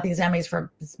for the Southeast Emmys for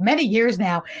many years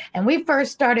now. And we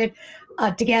first started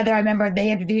together. I remember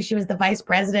they introduced you as the vice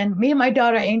president. Me and my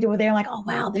daughter Angel were there, like, oh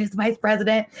wow, there's the vice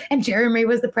president. And Jeremy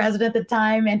was the president at the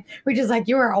time, and we're just like,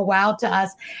 you were a wow to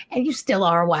us, and you still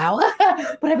are a wow.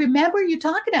 But I remember you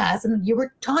talking to us, and you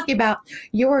were talking about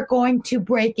you were going to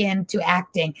break into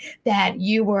acting, that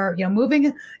you were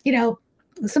moving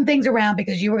some things around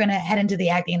because you were going to head into the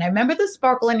acting. And I remember the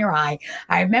sparkle in your eye.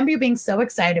 I remember you being so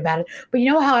excited about it. But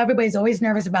you know how everybody's always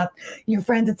nervous about your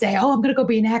friends that say, oh, I'm going to go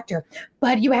be an actor.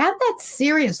 But you had that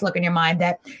serious look in your mind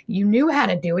that you knew how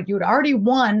to do it. You had already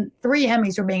won 3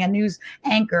 Emmys for being a news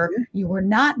anchor. You were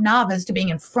not novice to being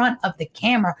in front of the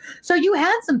camera. So you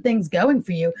had some things going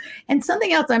for you. And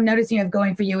something else I'm noticing you have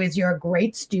going for you is you're a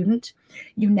great student.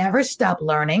 You never stop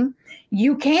learning.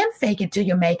 You can fake it till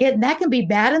you make it. And that can be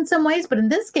bad in some ways. But in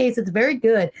this case, it's very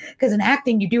good because in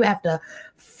acting, you do have to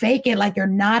fake it like you're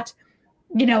not,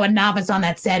 a novice on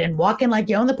that set and walk in like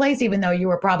you own the place, even though you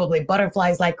were probably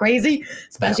butterflies like crazy,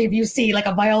 especially if you see like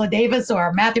a Viola Davis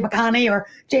or Matthew McConaughey or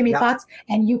Jamie Foxx,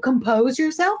 and you compose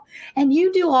yourself and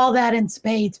you do all that in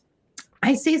spades.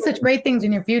 I see such great things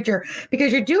in your future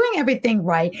because you're doing everything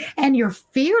right and you're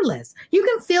fearless. You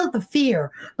can feel the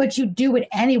fear, but you do it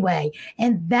anyway.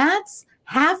 And that's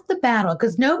half the battle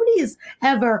because nobody is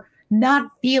ever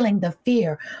not feeling the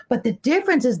fear. But the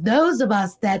difference is those of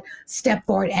us that step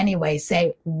forward anyway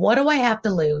say, what do I have to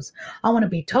lose? I want to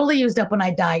be totally used up when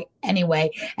I die anyway.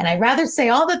 And I'd rather say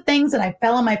all the things that I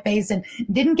fell on my face and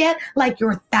didn't get, like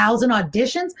your 1,000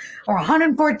 auditions or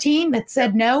 114 that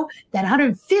said no, that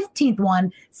 115th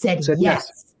one said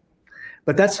yes.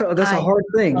 But that's a hard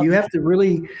thing. You have to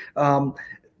really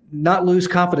not lose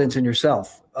confidence in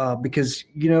yourself. Because,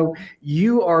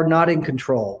 you are not in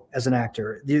control as an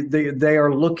actor. They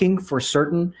are looking for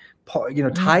certain,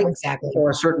 type or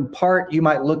a certain part. You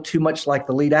might look too much like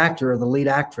the lead actor or the lead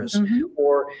actress,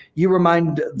 or you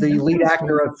remind the lead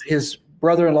actor of his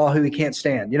brother-in-law who he can't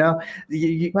stand,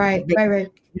 Right. You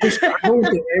just go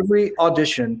into every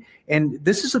audition. And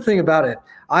this is the thing about it.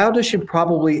 I audition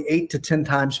probably 8 to 10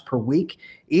 times per week.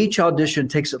 Each audition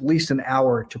takes at least an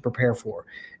hour to prepare for.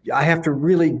 I have to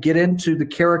really get into the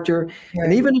character. Right.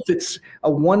 And even if it's a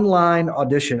one-line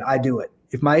audition, I do it.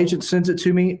 If my agent sends it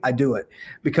to me, I do it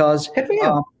because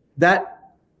that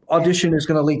audition is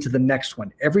going to lead to the next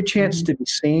one. Every chance to be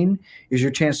seen is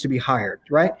your chance to be hired,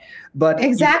 right? But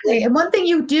exactly. And one thing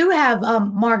you do have,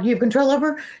 Mark, you have control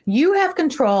over. You have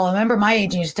control. I remember my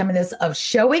agent used to tell me this, of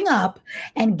showing up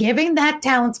and giving that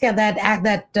talent scout,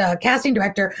 that casting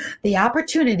director, the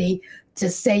opportunity to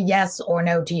say yes or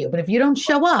no to you. But if you don't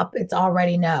show up, it's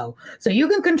already no. So you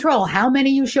can control how many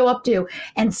you show up to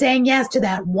and saying yes to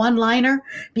that one-liner,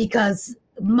 because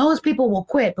most people will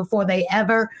quit before they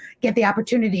ever get the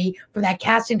opportunity for that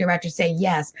casting director to say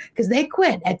yes, because they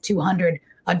quit at 200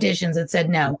 auditions that said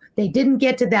no. They didn't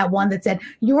get to that one that said,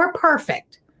 you're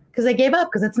perfect, because they gave up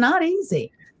because it's not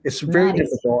easy. It's very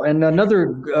difficult. And another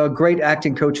great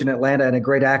acting coach in Atlanta and a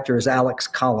great actor is Alex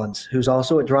Collins, who's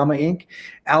also at Drama Inc.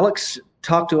 Alex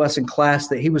talked to us in class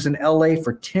that he was in LA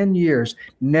for 10 years,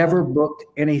 never booked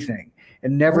anything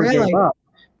and never gave up.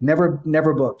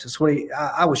 never booked. That's what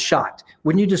I was shocked.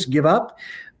 Wouldn't you just give up?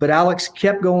 But Alex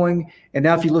kept going, and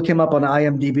now if you look him up on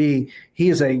IMDb,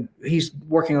 he's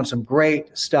working on some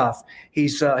great stuff. He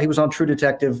was on True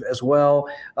Detective as well.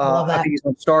 I think he's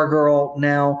on Stargirl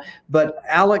now. But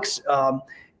Alex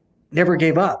never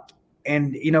gave up,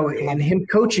 and and him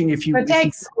coaching. If you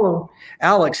follow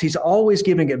Alex, he's always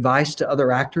giving advice to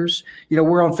other actors.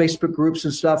 We're on Facebook groups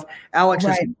and stuff. Alex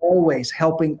is always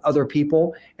helping other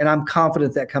people, and I'm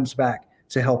confident that comes back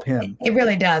to help him. It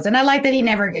really does. And I like that he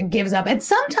never gives up. And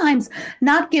sometimes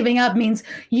not giving up means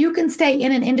you can stay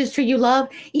in an industry you love,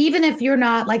 even if you're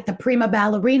not like the prima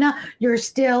ballerina, you're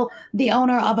still the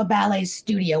owner of a ballet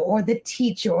studio or the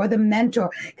teacher or the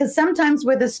mentor. Because sometimes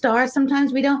we're the star,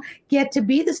 sometimes we don't get to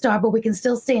be the star, but we can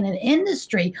still stay in an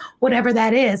industry, whatever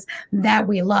that is, that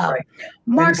we love. Right.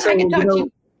 Mark, I can talk to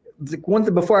you. One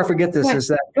thing before I forget this is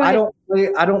that I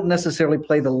don't necessarily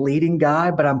play the leading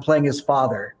guy, but I'm playing his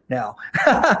father now.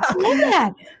 Love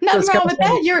that. Nothing wrong with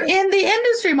that. You're in the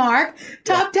industry, Mark.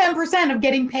 Top 10% of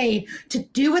getting paid to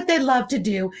do what they love to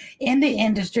do in the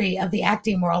industry of the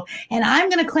acting world. And I'm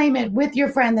going to claim it with your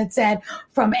friend that said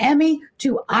from Emmy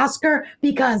to Oscar,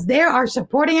 because there are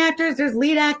supporting actors, there's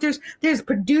lead actors, there's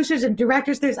producers and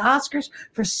directors, there's Oscars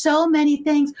for so many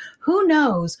things. Who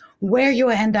knows where you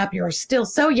end up? You're still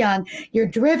so young. You're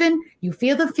driven. You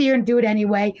feel the fear and do it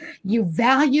anyway. You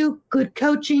value good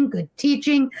coaching, good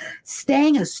teaching,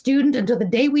 staying a student until the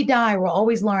day we die. We're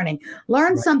always learning.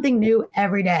 Learn something new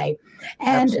every day.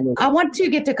 And absolutely. I want to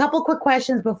get to a couple quick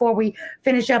questions before we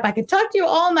finish up. I could talk to you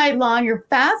all night long. You're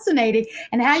fascinating.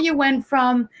 And how you went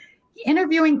from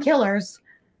interviewing killers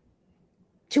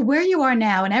to where you are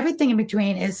now and everything in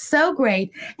between is so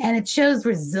great. And it shows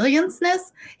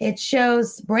resilienceness, it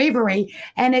shows bravery,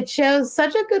 and it shows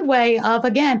such a good way of,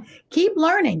 again, keep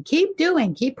learning, keep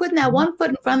doing, keep putting that one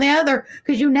foot in front of the other,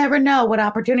 because you never know what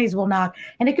opportunities will knock.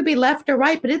 And it could be left or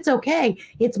right, but it's okay.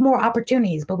 It's more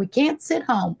opportunities, but we can't sit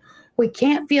home. We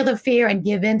can't feel the fear and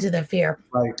give in to the fear.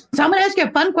 Right. So I'm going to ask you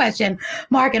a fun question,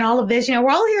 Mark, and all of this. We're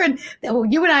all here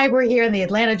you and I were here in the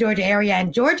Atlanta, Georgia area,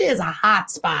 and Georgia is a hot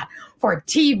spot for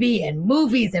TV and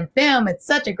movies and film. It's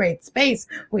such a great space.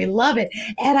 We love it.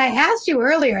 And I asked you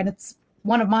earlier, and it's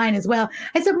one of mine as well.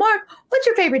 I said, Mark, what's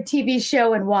your favorite TV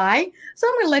show and why? So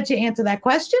I'm going to let you answer that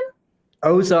question.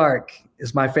 Ozark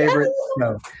is my favorite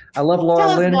show. I love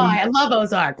Laura Linney. Tell us why. I love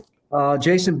Ozark.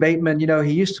 Jason Bateman,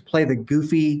 he used to play the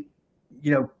goofy,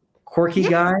 quirky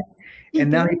guy. And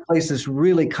now he plays this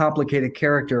really complicated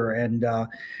character. And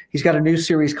he's got a new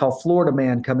series called Florida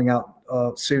Man coming out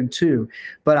soon too.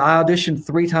 But I auditioned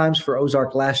 3 times for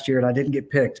Ozark last year and I didn't get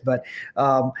picked. But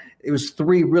it was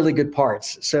 3 really good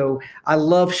parts. So I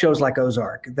love shows like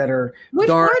Ozark that are Which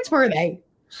dark. parts were they?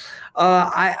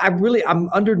 I'm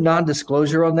under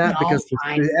non-disclosure on that because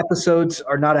the episodes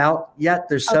are not out yet.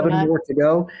 There's 7 more to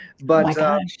go. But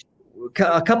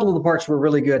a couple of the parts were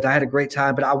really good. I had a great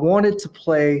time, but I wanted to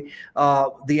play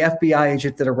the FBI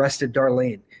agent that arrested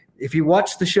Darlene. If you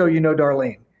watch the show, you know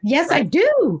Darlene. Yes, I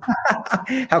do.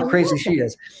 How crazy she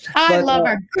is. I love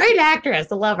her. Great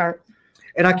actress. I love her.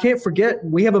 And I can't forget,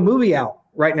 we have a movie out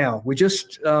right now. We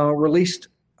just released.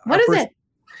 What is it?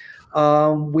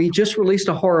 We just released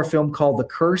a horror film called The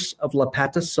Curse of La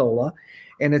Pata Sola.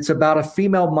 And it's about a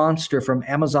female monster from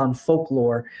Amazon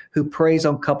folklore who preys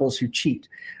on couples who cheat.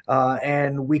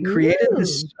 And we created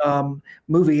this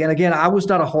movie. And again, I was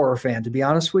not a horror fan, to be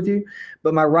honest with you.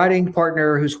 But my writing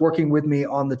partner who's working with me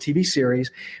on the TV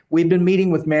series, we've been meeting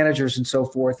with managers and so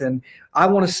forth. And I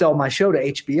want to sell my show to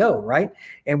HBO, right?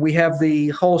 And we have the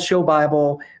whole show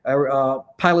Bible,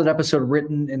 pilot episode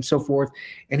written and so forth.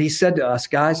 And he said to us,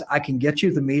 guys, I can get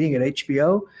you the meeting at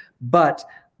HBO, but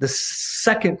the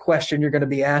second question you're going to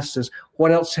be asked is,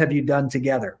 what else have you done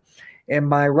together? And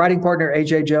my writing partner,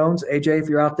 AJ Jones, AJ, if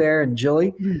you're out there, and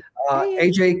Jilly,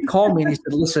 AJ called me and he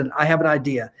said, listen, I have an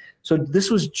idea. So this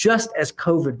was just as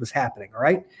COVID was happening,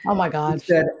 right? Oh, my God. He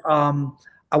said,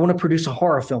 I want to produce a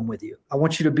horror film with you. I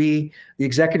want you to be the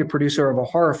executive producer of a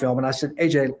horror film. And I said,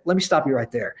 AJ, let me stop you right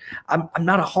there. I'm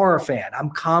not a horror fan. I'm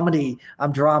comedy.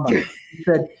 I'm drama. He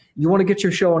said, you want to get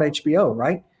your show on HBO,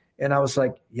 right? And I was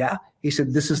like, yeah. He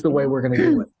said, this is the way we're going to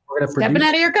do it. We're going to Stepping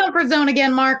out of your comfort zone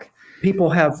again, Mark.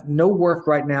 People have no work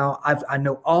right now. I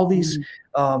know all these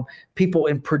people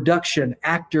in production,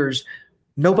 actors.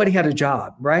 Nobody had a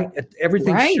job, right?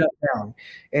 Everything shut down.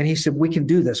 And he said, we can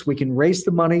do this. We can raise the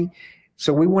money.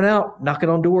 So we went out knocking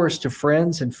on doors to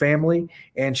friends and family.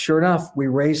 And sure enough, we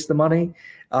raised the money.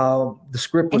 The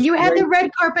script was And you had great. the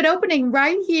red carpet opening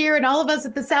right here, and all of us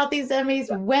at the Southeast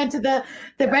Emmys went to the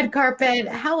red carpet.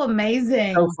 How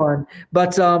amazing! So fun.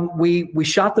 But we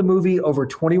shot the movie over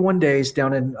 21 days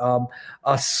down in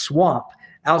a swamp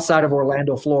outside of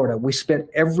Orlando, Florida. We spent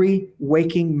every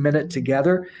waking minute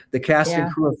together, the cast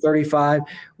and crew of 35.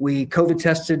 We COVID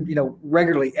tested,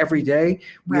 regularly every day.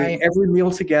 We ate every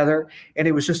meal together. And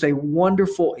it was just a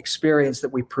wonderful experience that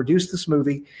we produced this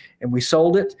movie and we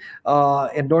sold it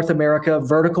in North America.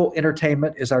 Vertical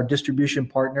Entertainment is our distribution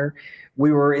partner.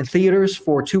 We were in theaters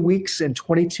for 2 weeks in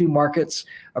 22 markets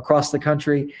across the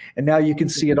country. And now you can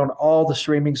see it on all the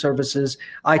streaming services,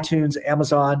 iTunes,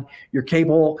 Amazon, your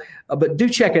cable. But do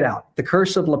check it out. The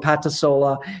Curse of La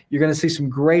Patasola. You're going to see some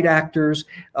great actors,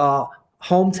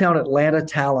 hometown Atlanta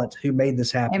talent who made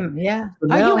this happen. So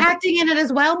are you acting in it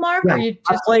as well, Mark? Yeah, Or you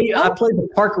just, I played the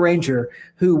park ranger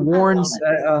who warns.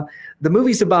 The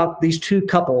movie's about these two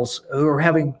couples who are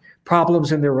having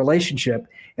problems in their relationship,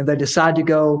 and they decide to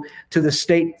go to the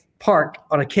state park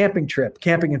on a camping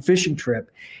and fishing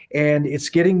trip. And it's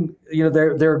getting,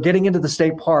 they're getting into the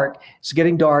state park. It's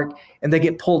getting dark, and they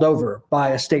get pulled over by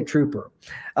a state trooper,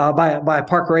 by a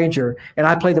park ranger. And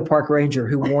I play the park ranger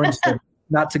who warns them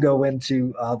not to go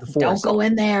into the forest. don't go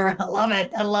in there. I love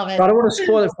it. I love it. I don't want to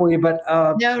spoil it for you, but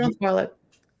No, don't spoil it.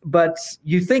 but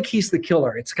you think he's the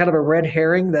killer. It's kind of a red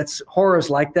herring. That's horrors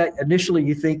like that. Initially,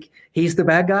 you think he's the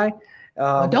bad guy.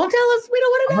 Well, don't tell us. We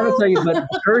don't want to I'm know. going to tell you, but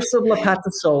The Curse of La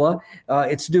Patasola,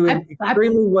 it's doing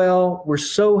extremely well. We're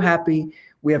so happy.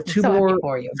 We have two so happy more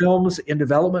for you. films in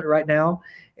development right now,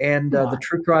 and the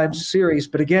True Crime series.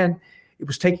 But again, it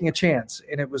was taking a chance,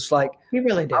 and it was like, You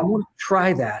really do. I want to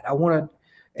try that. I want to,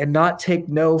 and not take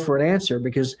no for an answer,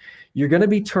 because you're going to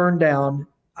be turned down.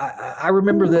 I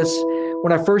remember this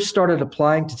when I first started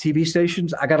applying to TV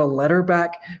stations. I got a letter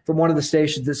back from one of the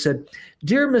stations that said,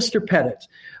 "Dear Mr. Pettit,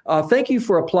 thank you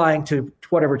for applying to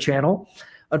whatever channel.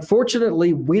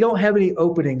 Unfortunately, we don't have any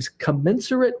openings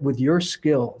commensurate with your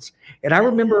skills." And I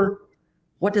remember,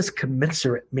 what does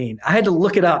commensurate mean? I had to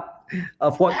look it up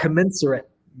of what commensurate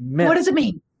meant. What does it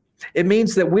mean? It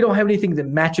means that we don't have anything that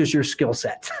matches your skill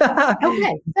set.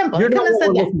 Okay, simple. You're not Couldn't have what said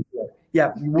we're that. looking for.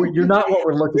 Yeah, you're not what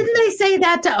we're looking Didn't for. they say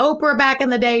that to Oprah back in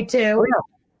the day too?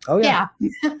 Oh yeah.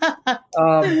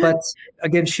 But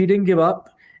again, she didn't give up,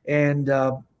 and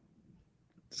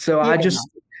so I just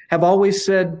have always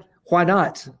said, "Why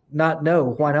not? Not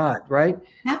no. Why not? Right?"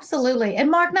 Absolutely. And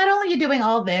Mark, not only are you doing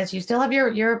all this, you still have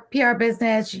your PR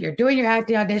business, you're doing your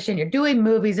acting audition, you're doing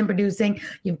movies and producing,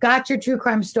 you've got your true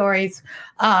crime stories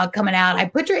coming out. I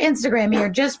put your Instagram here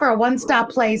just for a one-stop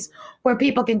place where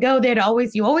people can go there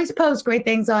you always post great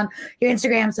things on your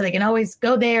Instagram, so they can always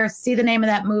go there, see the name of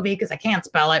that movie, because I can't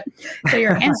spell it. So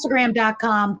your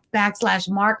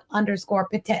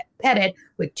Instagram.com/Mark_Pettit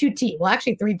with 2 T. Well,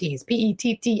 actually 3 T's,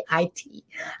 Pettit. That's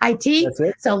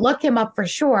it. So look him up for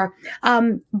sure.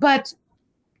 But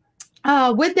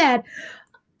with that,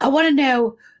 I want to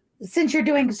know, since you're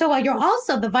doing so well, you're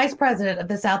also the vice president of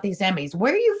the Southeast Emmys.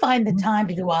 Where do you find the time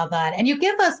to do all that? And you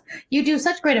do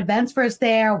such great events for us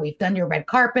there. We've done your red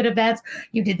carpet events.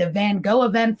 You did the Van Gogh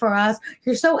event for us.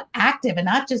 You're so active, and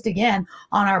not just, again,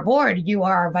 on our board, you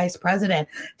are our vice president.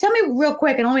 Tell me real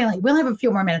quick, and we'll have a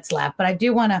few more minutes left, but I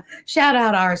do want to shout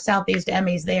out our Southeast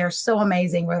Emmys. They are so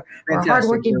amazing. We're a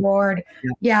hardworking board.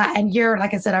 Yeah, and you're,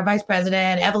 like I said, our vice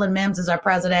president. Evelyn Mims is our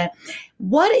president.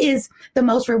 What is the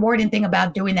most rewarding thing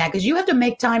about doing that? Because you have to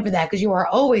make time for that, because you are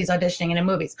always auditioning and in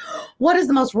movies. What is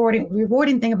the most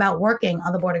rewarding thing about working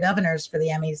on the Board of Governors for the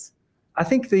Emmys? I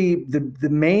think the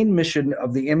main mission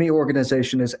of the Emmy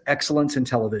organization is excellence in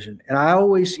television. And I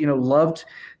always, loved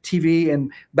TV.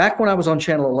 And back when I was on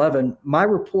Channel 11, my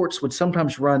reports would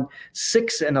sometimes run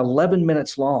 6 and 11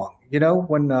 minutes long.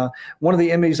 When one of the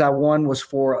Emmys I won was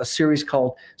for a series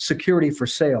called Security for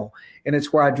Sale. And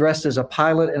it's where I dressed as a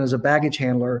pilot and as a baggage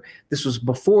handler. This was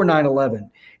before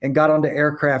 9/11, and got onto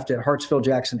aircraft at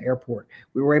Hartsfield-Jackson Airport.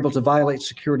 We were able to violate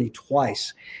security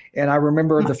twice. And I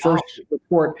remember first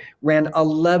report ran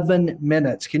 11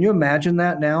 minutes. Can you imagine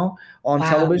that now on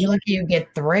television? You're lucky you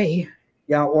get 3.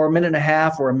 Yeah, or a minute and a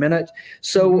half or a minute.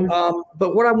 So,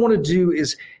 but what I want to do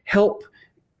is help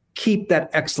keep that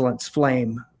excellence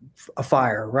flame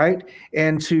afire, right?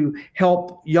 And to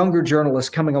help younger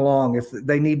journalists coming along if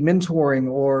they need mentoring,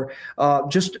 or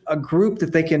just a group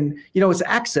that they can, it's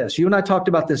access. You and I talked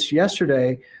about this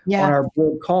yesterday on our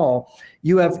board call.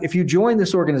 If you join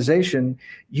this organization,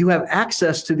 you have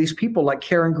access to these people like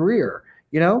Karen Greer,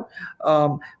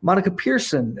 Monica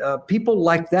Pearson, people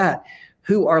like that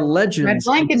who are legends. Red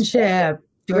Blankenship,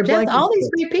 all these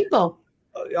great people.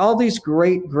 All these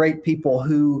great people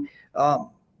who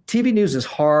TV news is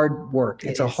hard work.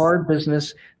 It's a hard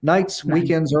business. Nights,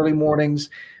 weekends, early mornings.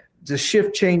 The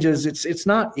shift changes. It's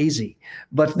not easy,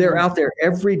 but they're out there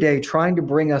every day trying to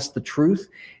bring us the truth.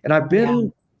 And I've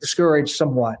been discouraged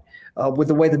somewhat with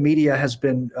the way the media has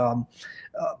been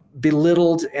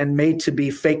belittled and made to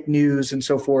be fake news and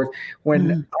so forth.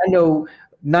 When I know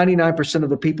 99% of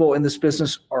the people in this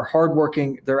business are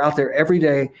hardworking. They're out there every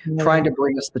day trying to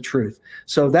bring us the truth.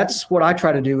 So that's what I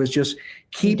try to do, is just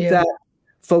keep that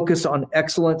focus on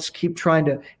excellence, keep trying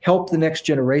to help the next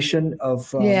generation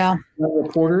of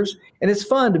reporters. And it's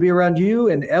fun to be around you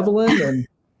and Evelyn and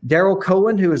Daryl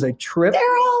Cohen, who is a trip.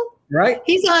 Daryl. Right.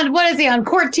 He's on, what is he, on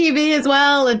Court TV as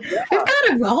well? And we've got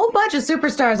a whole bunch of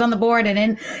superstars on the board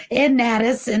and in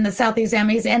Nattis in the Southeast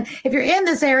Emmys. And if you're in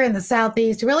this area in the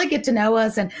Southeast, to really get to know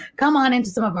us and come on into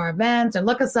some of our events or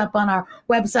look us up on our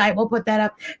website, we'll put that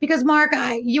up. Because Mark,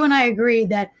 you and I agree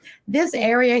that this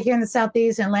area here in the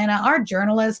Southeast, Atlanta, our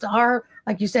journalists,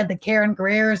 like you said, the Karen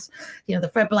Greers, the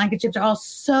Fred Blankenships are all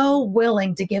so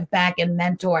willing to give back and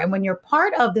mentor. And when you're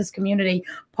part of this community,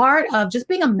 part of just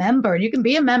being a member, you can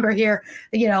be a member here,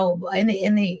 in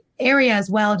the area as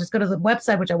well. Just go to the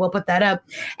website, which I will put that up,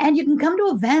 and you can come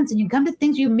to events and you can come to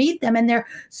things, you meet them, and they're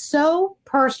so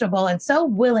personable and so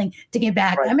willing to give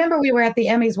back. Right. I remember we were at the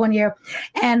Emmys one year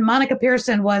and Monica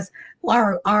Pearson was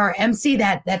our MC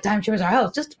that time. She was our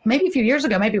host just maybe a few years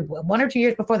ago, maybe 1 or 2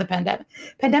 years before the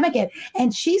pandemic hit.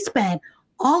 And she spent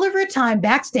all of her time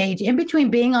backstage, in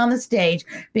between being on the stage,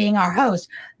 being our host,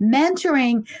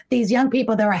 mentoring these young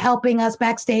people that were helping us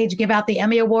backstage give out the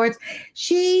Emmy Awards.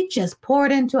 She just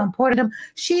poured into them.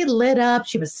 She lit up.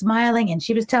 She was smiling, and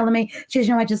she was telling me,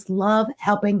 I just love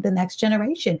helping the next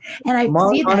generation. And I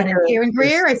see that in Karen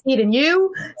Greer. I see it in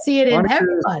you. See it in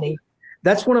everybody.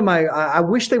 That's one of my, I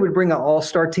wish they would bring an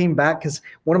all-star team back, because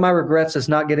one of my regrets is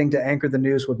not getting to anchor the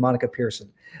news with Monica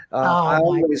Pearson. I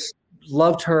always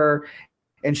loved her.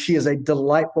 And she is a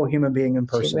delightful human being in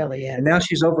person. She really is. And now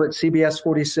she's over at CBS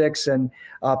 46 and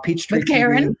Peachtree with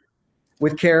Karen. TV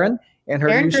with Karen and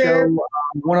her new show,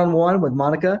 One-on-One with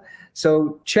Monica.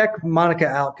 So check Monica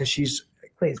out, because she's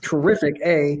terrific,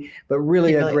 but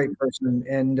really a great person.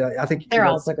 And I think they're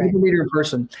also great. You can meet her in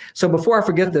person. So before I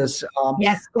forget this.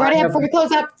 Yes, go right ahead before we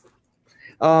close up.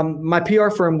 My PR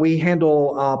firm, we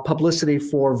handle publicity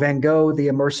for Van Gogh, the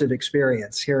Immersive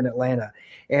Experience here in Atlanta.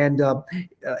 And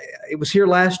it was here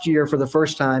last year for the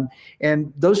first time.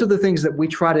 And those are the things that we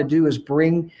try to do, is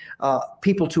bring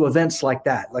people to events like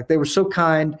that. Like, they were so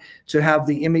kind to have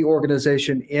the Emmy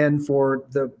organization in for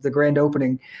the grand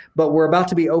opening. But we're about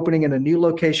to be opening in a new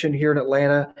location here in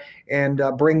Atlanta and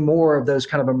bring more of those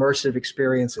kind of immersive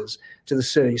experiences to the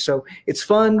city. So it's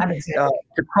fun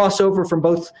to cross over from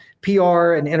both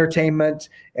PR and entertainment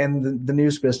and the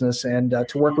news business, and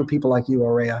to work with people like you,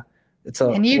 Aurea. It's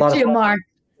and you too, Mark.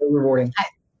 Rewarding.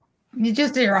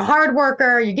 You're a hard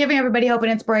worker. You're giving everybody hope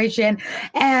and inspiration.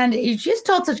 And you just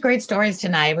told such great stories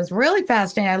tonight. It was really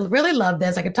fascinating. I really love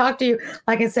this. I could talk to you,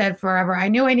 like I said, forever. I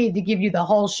knew I needed to give you the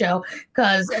whole show,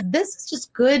 because this is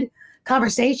just good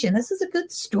conversation. This is a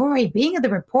good story. Being the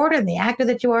reporter and the actor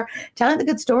that you are, telling the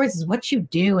good stories is what you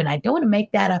do. And I don't want to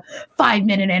make that a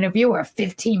 5-minute interview or a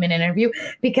 15-minute interview,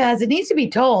 because it needs to be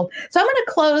told. So I'm going to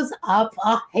close up.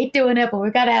 I hate doing it, but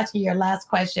we've got to ask you your last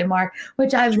question, Mark,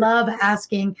 which I love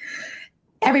asking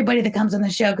everybody that comes on the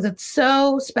show, because it's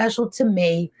so special to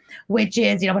me, which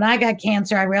is, when I got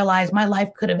cancer, I realized my life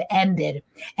could have ended.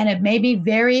 And it made me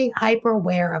very hyper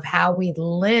aware of how we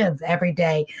live every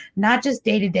day, not just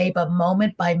day to day, but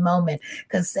moment by moment.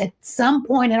 Because at some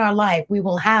point in our life, we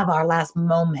will have our last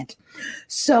moment.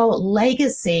 So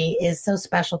legacy is so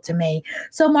special to me.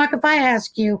 So Mark, if I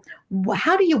ask you,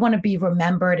 how do you want to be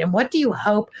remembered, and what do you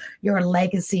hope your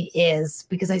legacy is?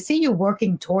 Because I see you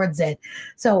working towards it.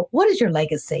 So what is your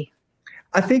legacy?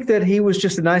 I think that he was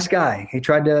just a nice guy. He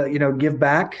tried to, give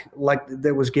back like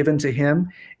that was given to him,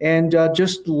 and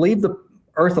just leave the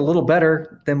earth a little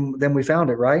better than we found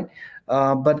it. Right.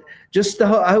 But just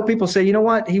I hope people say, you know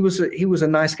what, he was a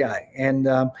nice guy, and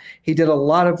he did a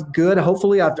lot of good.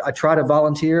 Hopefully, I try to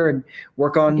volunteer and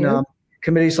work on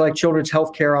committees like Children's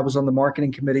Healthcare. I was on the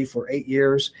marketing committee for 8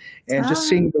 years, and just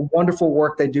seeing the wonderful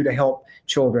work they do to help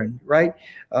children. Right.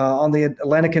 On the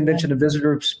Atlanta Convention and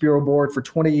Visitors Bureau Board for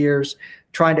 20 years,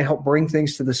 trying to help bring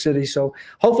things to the city. So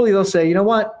hopefully they'll say, you know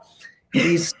what,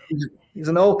 he's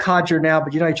an old codger now,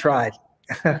 but he tried.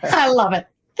 I love it.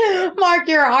 Mark,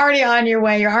 you're already on your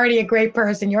way. You're already a great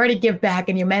person. You already give back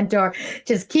and you mentor.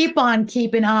 Just keep on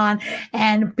keeping on,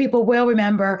 and people will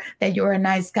remember that you're a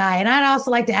nice guy. And I'd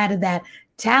also like to add to that,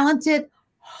 talented,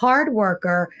 hard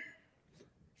worker,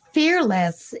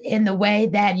 fearless in the way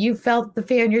that you felt the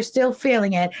fear and you're still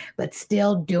feeling it, but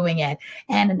still doing it.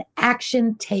 And an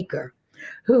action taker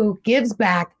who gives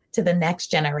back to the next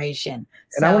generation.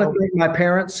 And I want to thank my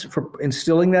parents for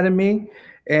instilling that in me.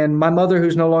 And my mother,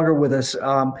 who's no longer with us,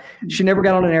 she never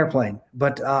got on an airplane,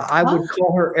 but I would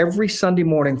call her every Sunday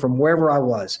morning from wherever I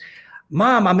was.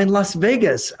 Mom, I'm in Las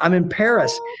Vegas. I'm in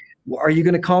Paris. Are you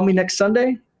going to call me next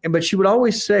Sunday? But she would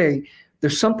always say,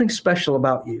 there's something special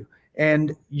about you.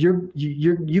 And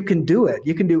you can do it.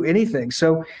 You can do anything.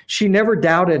 So she never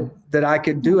doubted that I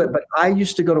could do it. But I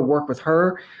used to go to work with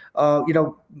her.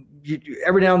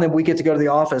 Every now and then we get to go to the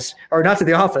office, or not to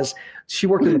the office. She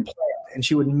worked in the plant, and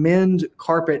she would mend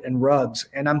carpet and rugs.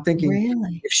 And I'm thinking,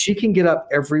 really? If she can get up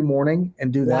every morning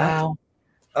and do that,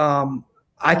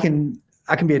 I can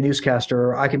be a newscaster,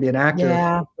 or I can be an actor.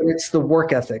 Yeah. But it's the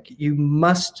work ethic. You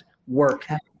must work.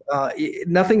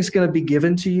 Nothing's going to be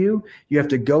given to you. You have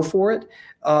to go for it.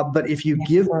 But if you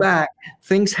give back,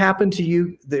 things happen to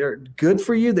you that are good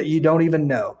for you that you don't even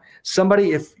know.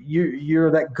 Somebody, if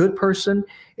you're that good person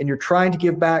and you're trying to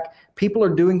give back, people are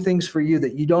doing things for you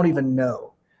that you don't even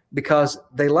know because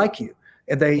they like you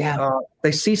and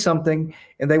they see something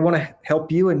and they want to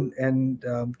help you. And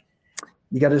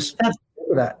you got to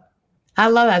do that. I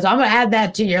love that. So I'm going to add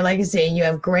that to your legacy. You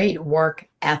have great work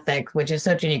ethic, which is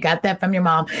so true. You got that from your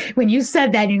mom. When you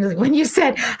said that, when you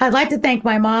said, I'd like to thank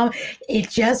my mom, it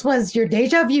just was your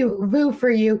deja vu for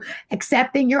you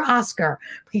accepting your Oscar,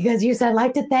 because you said, I'd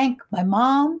like to thank my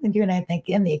mom, and you're going to thank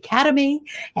in the Academy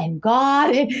and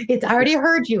God. I already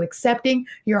heard you accepting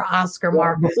your Oscar,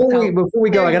 Mark. Before we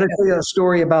go, I got to tell you a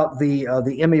story about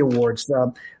the Emmy Awards.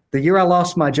 The year I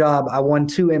lost my job, I won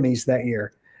 2 Emmys that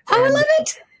year. Oh, I love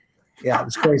it. Yeah, it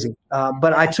was crazy.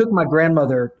 But I took my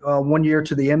grandmother one year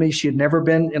to the Emmy. She had never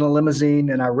been in a limousine,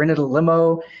 and I rented a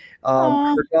limo.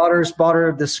 Her daughters bought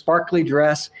her this sparkly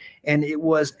dress, and it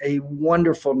was a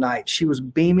wonderful night. She was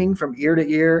beaming from ear to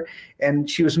ear, and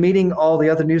she was meeting all the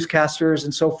other newscasters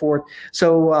and so forth.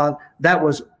 So that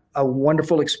was a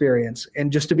wonderful experience.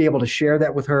 And just to be able to share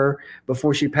that with her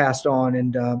before she passed on.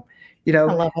 And,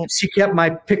 she kept my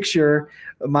picture,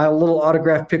 my little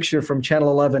autographed picture from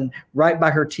Channel 11 right by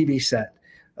her TV set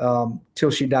till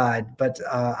she died. But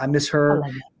I miss her.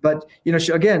 But,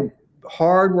 she, again,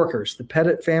 hard workers, the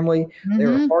Pettit family, they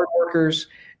were hard workers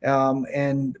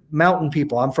and mountain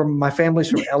people. My family's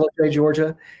from LJ,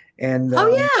 Georgia. And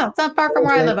it's not far from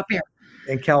where I live up here.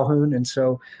 In Calhoun. And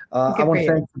so I want to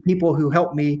thank the people who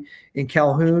helped me in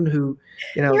Calhoun who,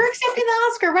 You're accepting the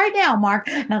Oscar right now, Mark.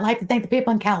 And I'd like to thank the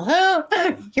people in Calhoun.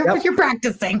 You're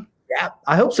practicing. Yeah,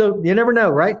 I hope so. You never know,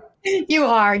 right? You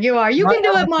are. You can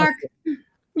do it, Mark.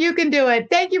 You can do it.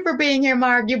 Thank you for being here,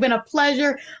 Mark. You've been a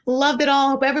pleasure. Loved it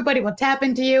all. Hope everybody will tap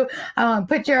into you.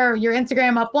 Put your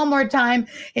Instagram up one more time.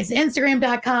 It's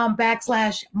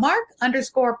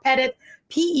Instagram.com/Mark_Pettit,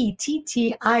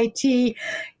 Pettit.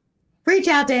 Reach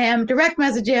out to him, direct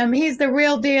message him. He's the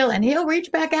real deal, and he'll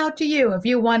reach back out to you if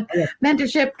you want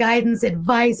mentorship, guidance,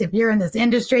 advice. If you're in this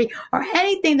industry or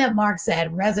anything that Mark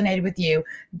said resonated with you,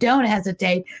 don't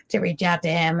hesitate to reach out to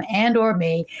him and or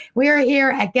me. We are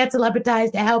here at Get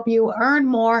Celebritized to help you earn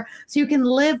more so you can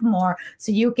live more,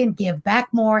 so you can give back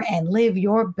more and live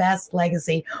your best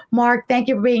legacy. Mark, thank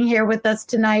you for being here with us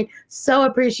tonight. So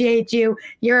appreciate you.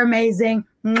 You're amazing.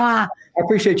 Mwah. I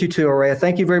appreciate you too, Araya.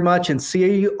 Thank you very much, and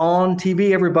see you on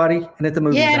TV, everybody, and at the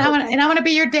movies. Yeah, and I want to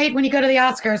be your date when you go to the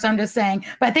Oscars. I'm just saying,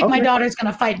 but I think my daughter's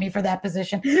going to fight me for that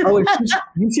position. You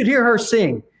should hear her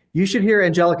sing. You should hear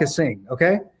Angelica sing.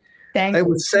 Okay. Thanks. It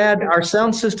was sad. Our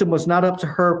sound system was not up to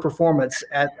her performance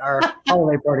at our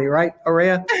holiday party, right,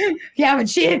 Araya? Yeah,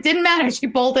 but it didn't matter. She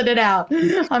bolted it out.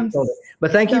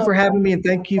 But thank you for having me, and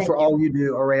thank you for all you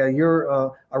do, Araya.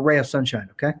 You're a ray of sunshine.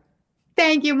 Okay.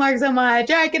 Thank you, Mark, so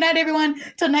much. All right, good night, everyone.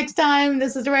 Till next time,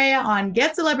 this is Araya on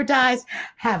Get Celebritized.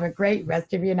 Have a great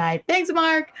rest of your night. Thanks,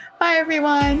 Mark. Bye,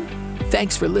 everyone.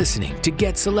 Thanks for listening to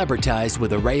Get Celebritized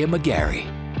with Araya McGarry.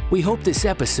 We hope this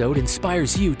episode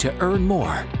inspires you to earn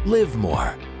more, live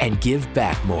more, and give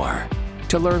back more.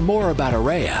 To learn more about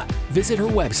Araya, visit her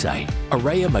website,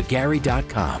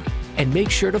 arayamcgarry.com, and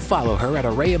make sure to follow her at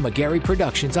Araya McGarry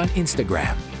Productions on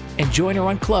Instagram, and join her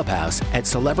on Clubhouse at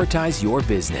Celebritize Your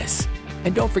Business.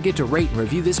 And don't forget to rate and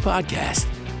review this podcast.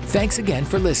 Thanks again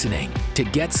for listening to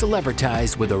Get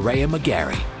Celebritized with Araya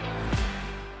McGarry.